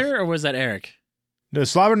 'cause Victor or was that Eric? No,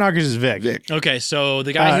 Slobberknockers is Vic. Vic. Okay, so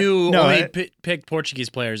the guy who no, only I- picked Portuguese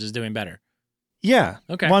players is doing better. Yeah.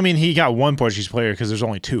 Okay. Well, I mean, he got one Portuguese player because there's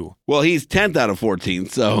only 2. Well, he's 10th out of 14,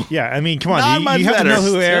 so Yeah, I mean, come on. Not much You have to better. know who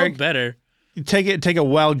Still Eric. better. Take a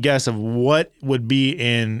wild guess of what would be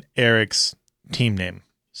in Eric's team name.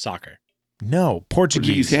 Soccer. No,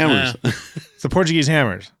 Portuguese Portuguese. Hammers. It's the Portuguese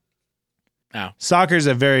Hammers. Oh. Soccer's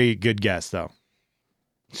a very good guess, though.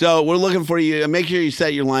 So we're looking for you. Make sure you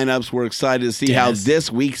set your lineups. We're excited to see how Dennis.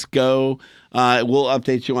 this week's go. We'll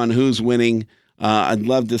update you on who's winning. I'd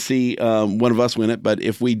love to see one of us win it, but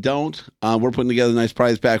if we don't, we're putting together a nice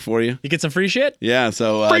prize pack for you. You get some free shit? Yeah,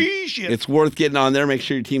 so Free shit. it's worth getting on there. Make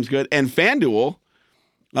sure your team's good. And FanDuel,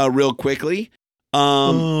 real quickly.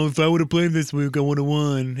 If I would have played this week, I would have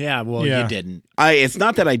won. Yeah, well, Yeah. you didn't. It's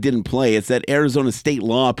not that I didn't play. It's that Arizona state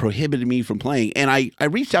law prohibited me from playing. And I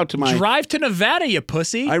reached out to my Drive to Nevada, you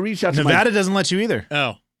pussy. I reached out to Nevada doesn't let you either.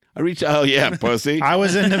 oh yeah, pussy. I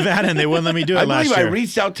was in Nevada and they wouldn't let me do it I last believe year. I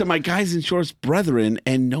reached out to my Guys in Shorts brethren,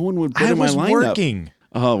 and no one would put I in my was lineup. working.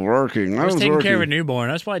 Oh, working. I was taking working. care of a newborn.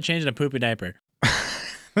 I was probably changing a poopy diaper.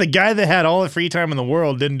 The guy that had all the free time in the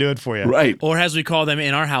world didn't do it for you. Right. Or as we call them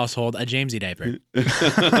in our household, a Jamesy diaper.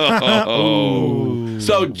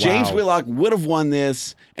 So James wow. Whitlock would have won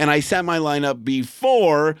this, and I set my lineup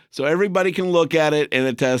before, so everybody can look at it and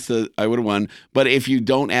attest that I would have won. But if you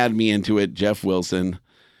don't add me into it, Jeff Wilson,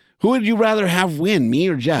 who would you rather have win, me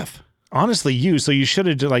or Jeff? Honestly, you. So you should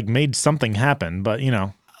have like made something happen, but you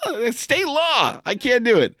know, It's state law. I can't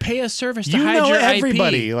do it. Pay a service to you hide know your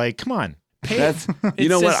everybody. IP. Like, come on. That's It's you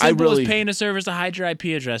know as what I simple really as paying a service to hide your IP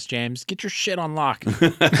address, James. Get your shit on lock.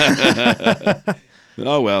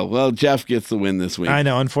 Oh well, Jeff gets the win this week. I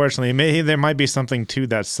know. Unfortunately, there might be something to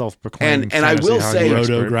that self-proclaimed. And I fantasy will hockey say-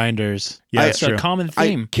 expert. Roto grinders. Yeah, It's that's a true. common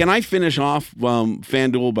theme. Can I finish off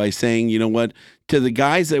FanDuel by saying, you know what? To the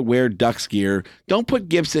guys that wear Ducks gear, don't put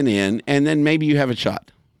Gibson in, and then maybe you have a shot.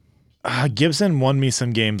 Gibson won me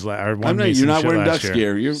some games. You're not wearing Ducks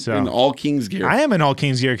gear. You're So- in all Kings gear. I am in all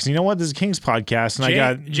Kings gear because you know what? This is a Kings podcast, and I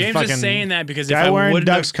got James fucking is saying that because if guy I wearing wouldn't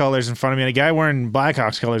Ducks have, colors in front of me and a guy wearing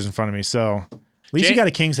Blackhawks colors in front of me. So at least you got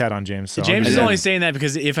a Kings hat on, James. So James is Yeah. only saying that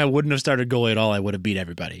because if I wouldn't have started goalie at all, I would have beat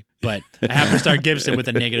everybody. But I have to start Gibson with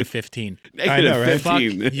a negative 15. I know, right? Fuck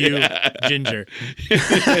 15. you, Ginger.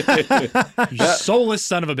 You soulless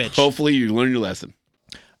son of a bitch. Hopefully you learn your lesson.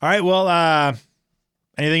 all right. Well,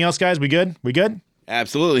 anything else, guys? We good? We good?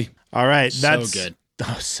 Absolutely. All right. So That's good.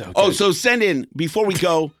 Oh, so good. Oh, so send in before we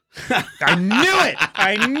go. I knew it.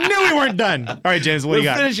 I knew we weren't done. All right, James. What do We're you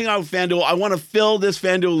got? finishing out FanDuel. I want to fill this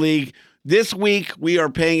FanDuel league. This week we are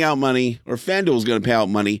paying out money, or FanDuel is going to pay out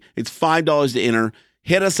money. It's $5 to enter.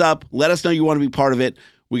 Hit us up. Let us know you want to be part of it.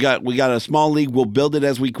 We got a small league. We'll build it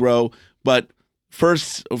as we grow. But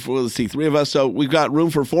first, let's see, 3 of us. So we've got room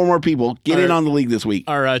for 4 more people. Get in on the league this week.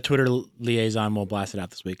 Our Twitter liaison will blast it out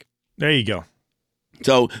this week. There you go.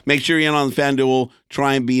 So make sure you're in on the FanDuel.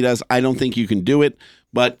 Try and beat us. I don't think you can do it,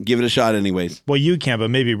 but give it a shot anyways. Well, you can, but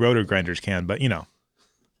maybe Roto Grinders can. But,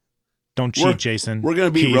 don't cheat, Jason. We're going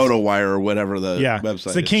to be Keith. RotoWire or whatever the website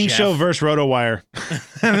It's the is. King Show versus RotoWire.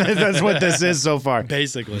 That's what this is so far.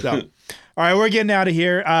 Basically. So, all right, we're getting out of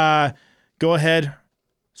here. Go ahead,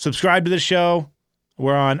 subscribe to the show.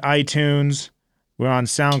 We're on iTunes. We're on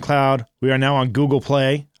SoundCloud. We are now on Google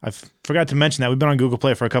Play. I forgot to mention that. We've been on Google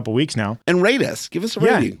Play for a couple weeks now. And rate us. Give us a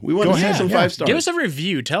Yeah. rating. We want Go to see ahead. some Yeah. 5 stars. Give us a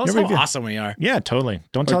review. Tell us Give how a review. awesome we are. Yeah, totally.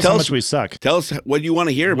 Don't tell us tell how us- much we suck. Tell us what you want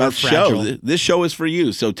to hear about the fragile. show. This show is for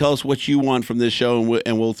you. So tell us what you want from this show,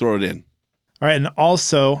 and we'll throw it in. All right, and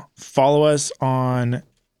also follow us on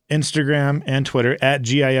Instagram and Twitter at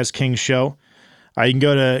GIS King Show. You can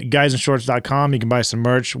go to guysinshorts.com. You can buy some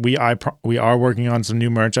merch. We are working on some new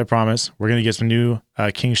merch, I promise. We're going to get some new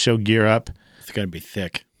King Show gear up It's going to be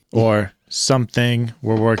thick. or something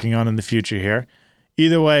we're working on in the future here.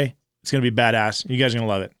 Either way, it's going to be badass. You guys are going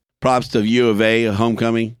to love it. Props to U of A,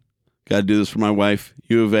 homecoming. Got to do this for my wife.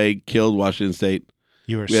 U of A killed Washington State.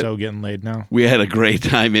 You are We had- so getting laid now. We had a great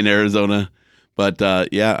time in Arizona. But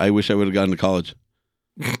yeah, I wish I would have gone to college.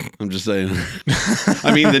 I'm just saying.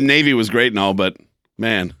 I mean, the Navy was great and all, but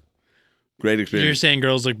man, great You're experience. saying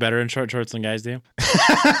girls look better in short shorts than guys do?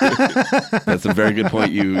 That's a very good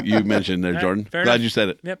point you mentioned there, All right, Jordan. fair Glad enough. you said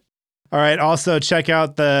it. Yep. All right. Also, check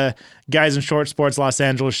out the Guys in Short Sports Los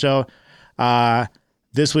Angeles show.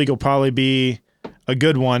 This week will probably be a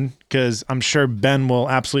good one because I'm sure Ben will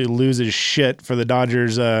absolutely lose his shit for the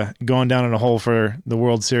Dodgers going down in a hole for the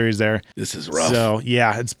World Series there. This is rough. So,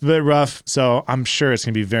 yeah, it's a bit rough. So, I'm sure it's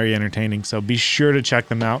going to be very entertaining. So, be sure to check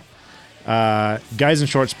them out. Guys in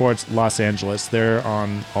Short Sports Los Angeles. They're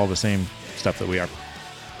on all the same stuff that we are.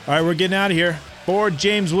 All right, we're getting out of here. For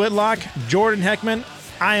James Whitlock, Jordan Heckman,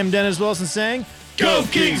 I am Dennis Wilson saying, Go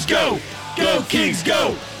Kings, go! Go Kings,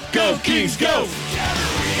 go! Go Kings, go!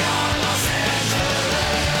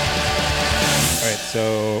 all right,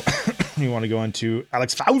 so you want to go into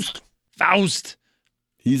Alex Faust? Faust.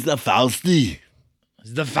 He's the Fausty.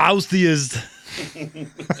 It's the Faustiest.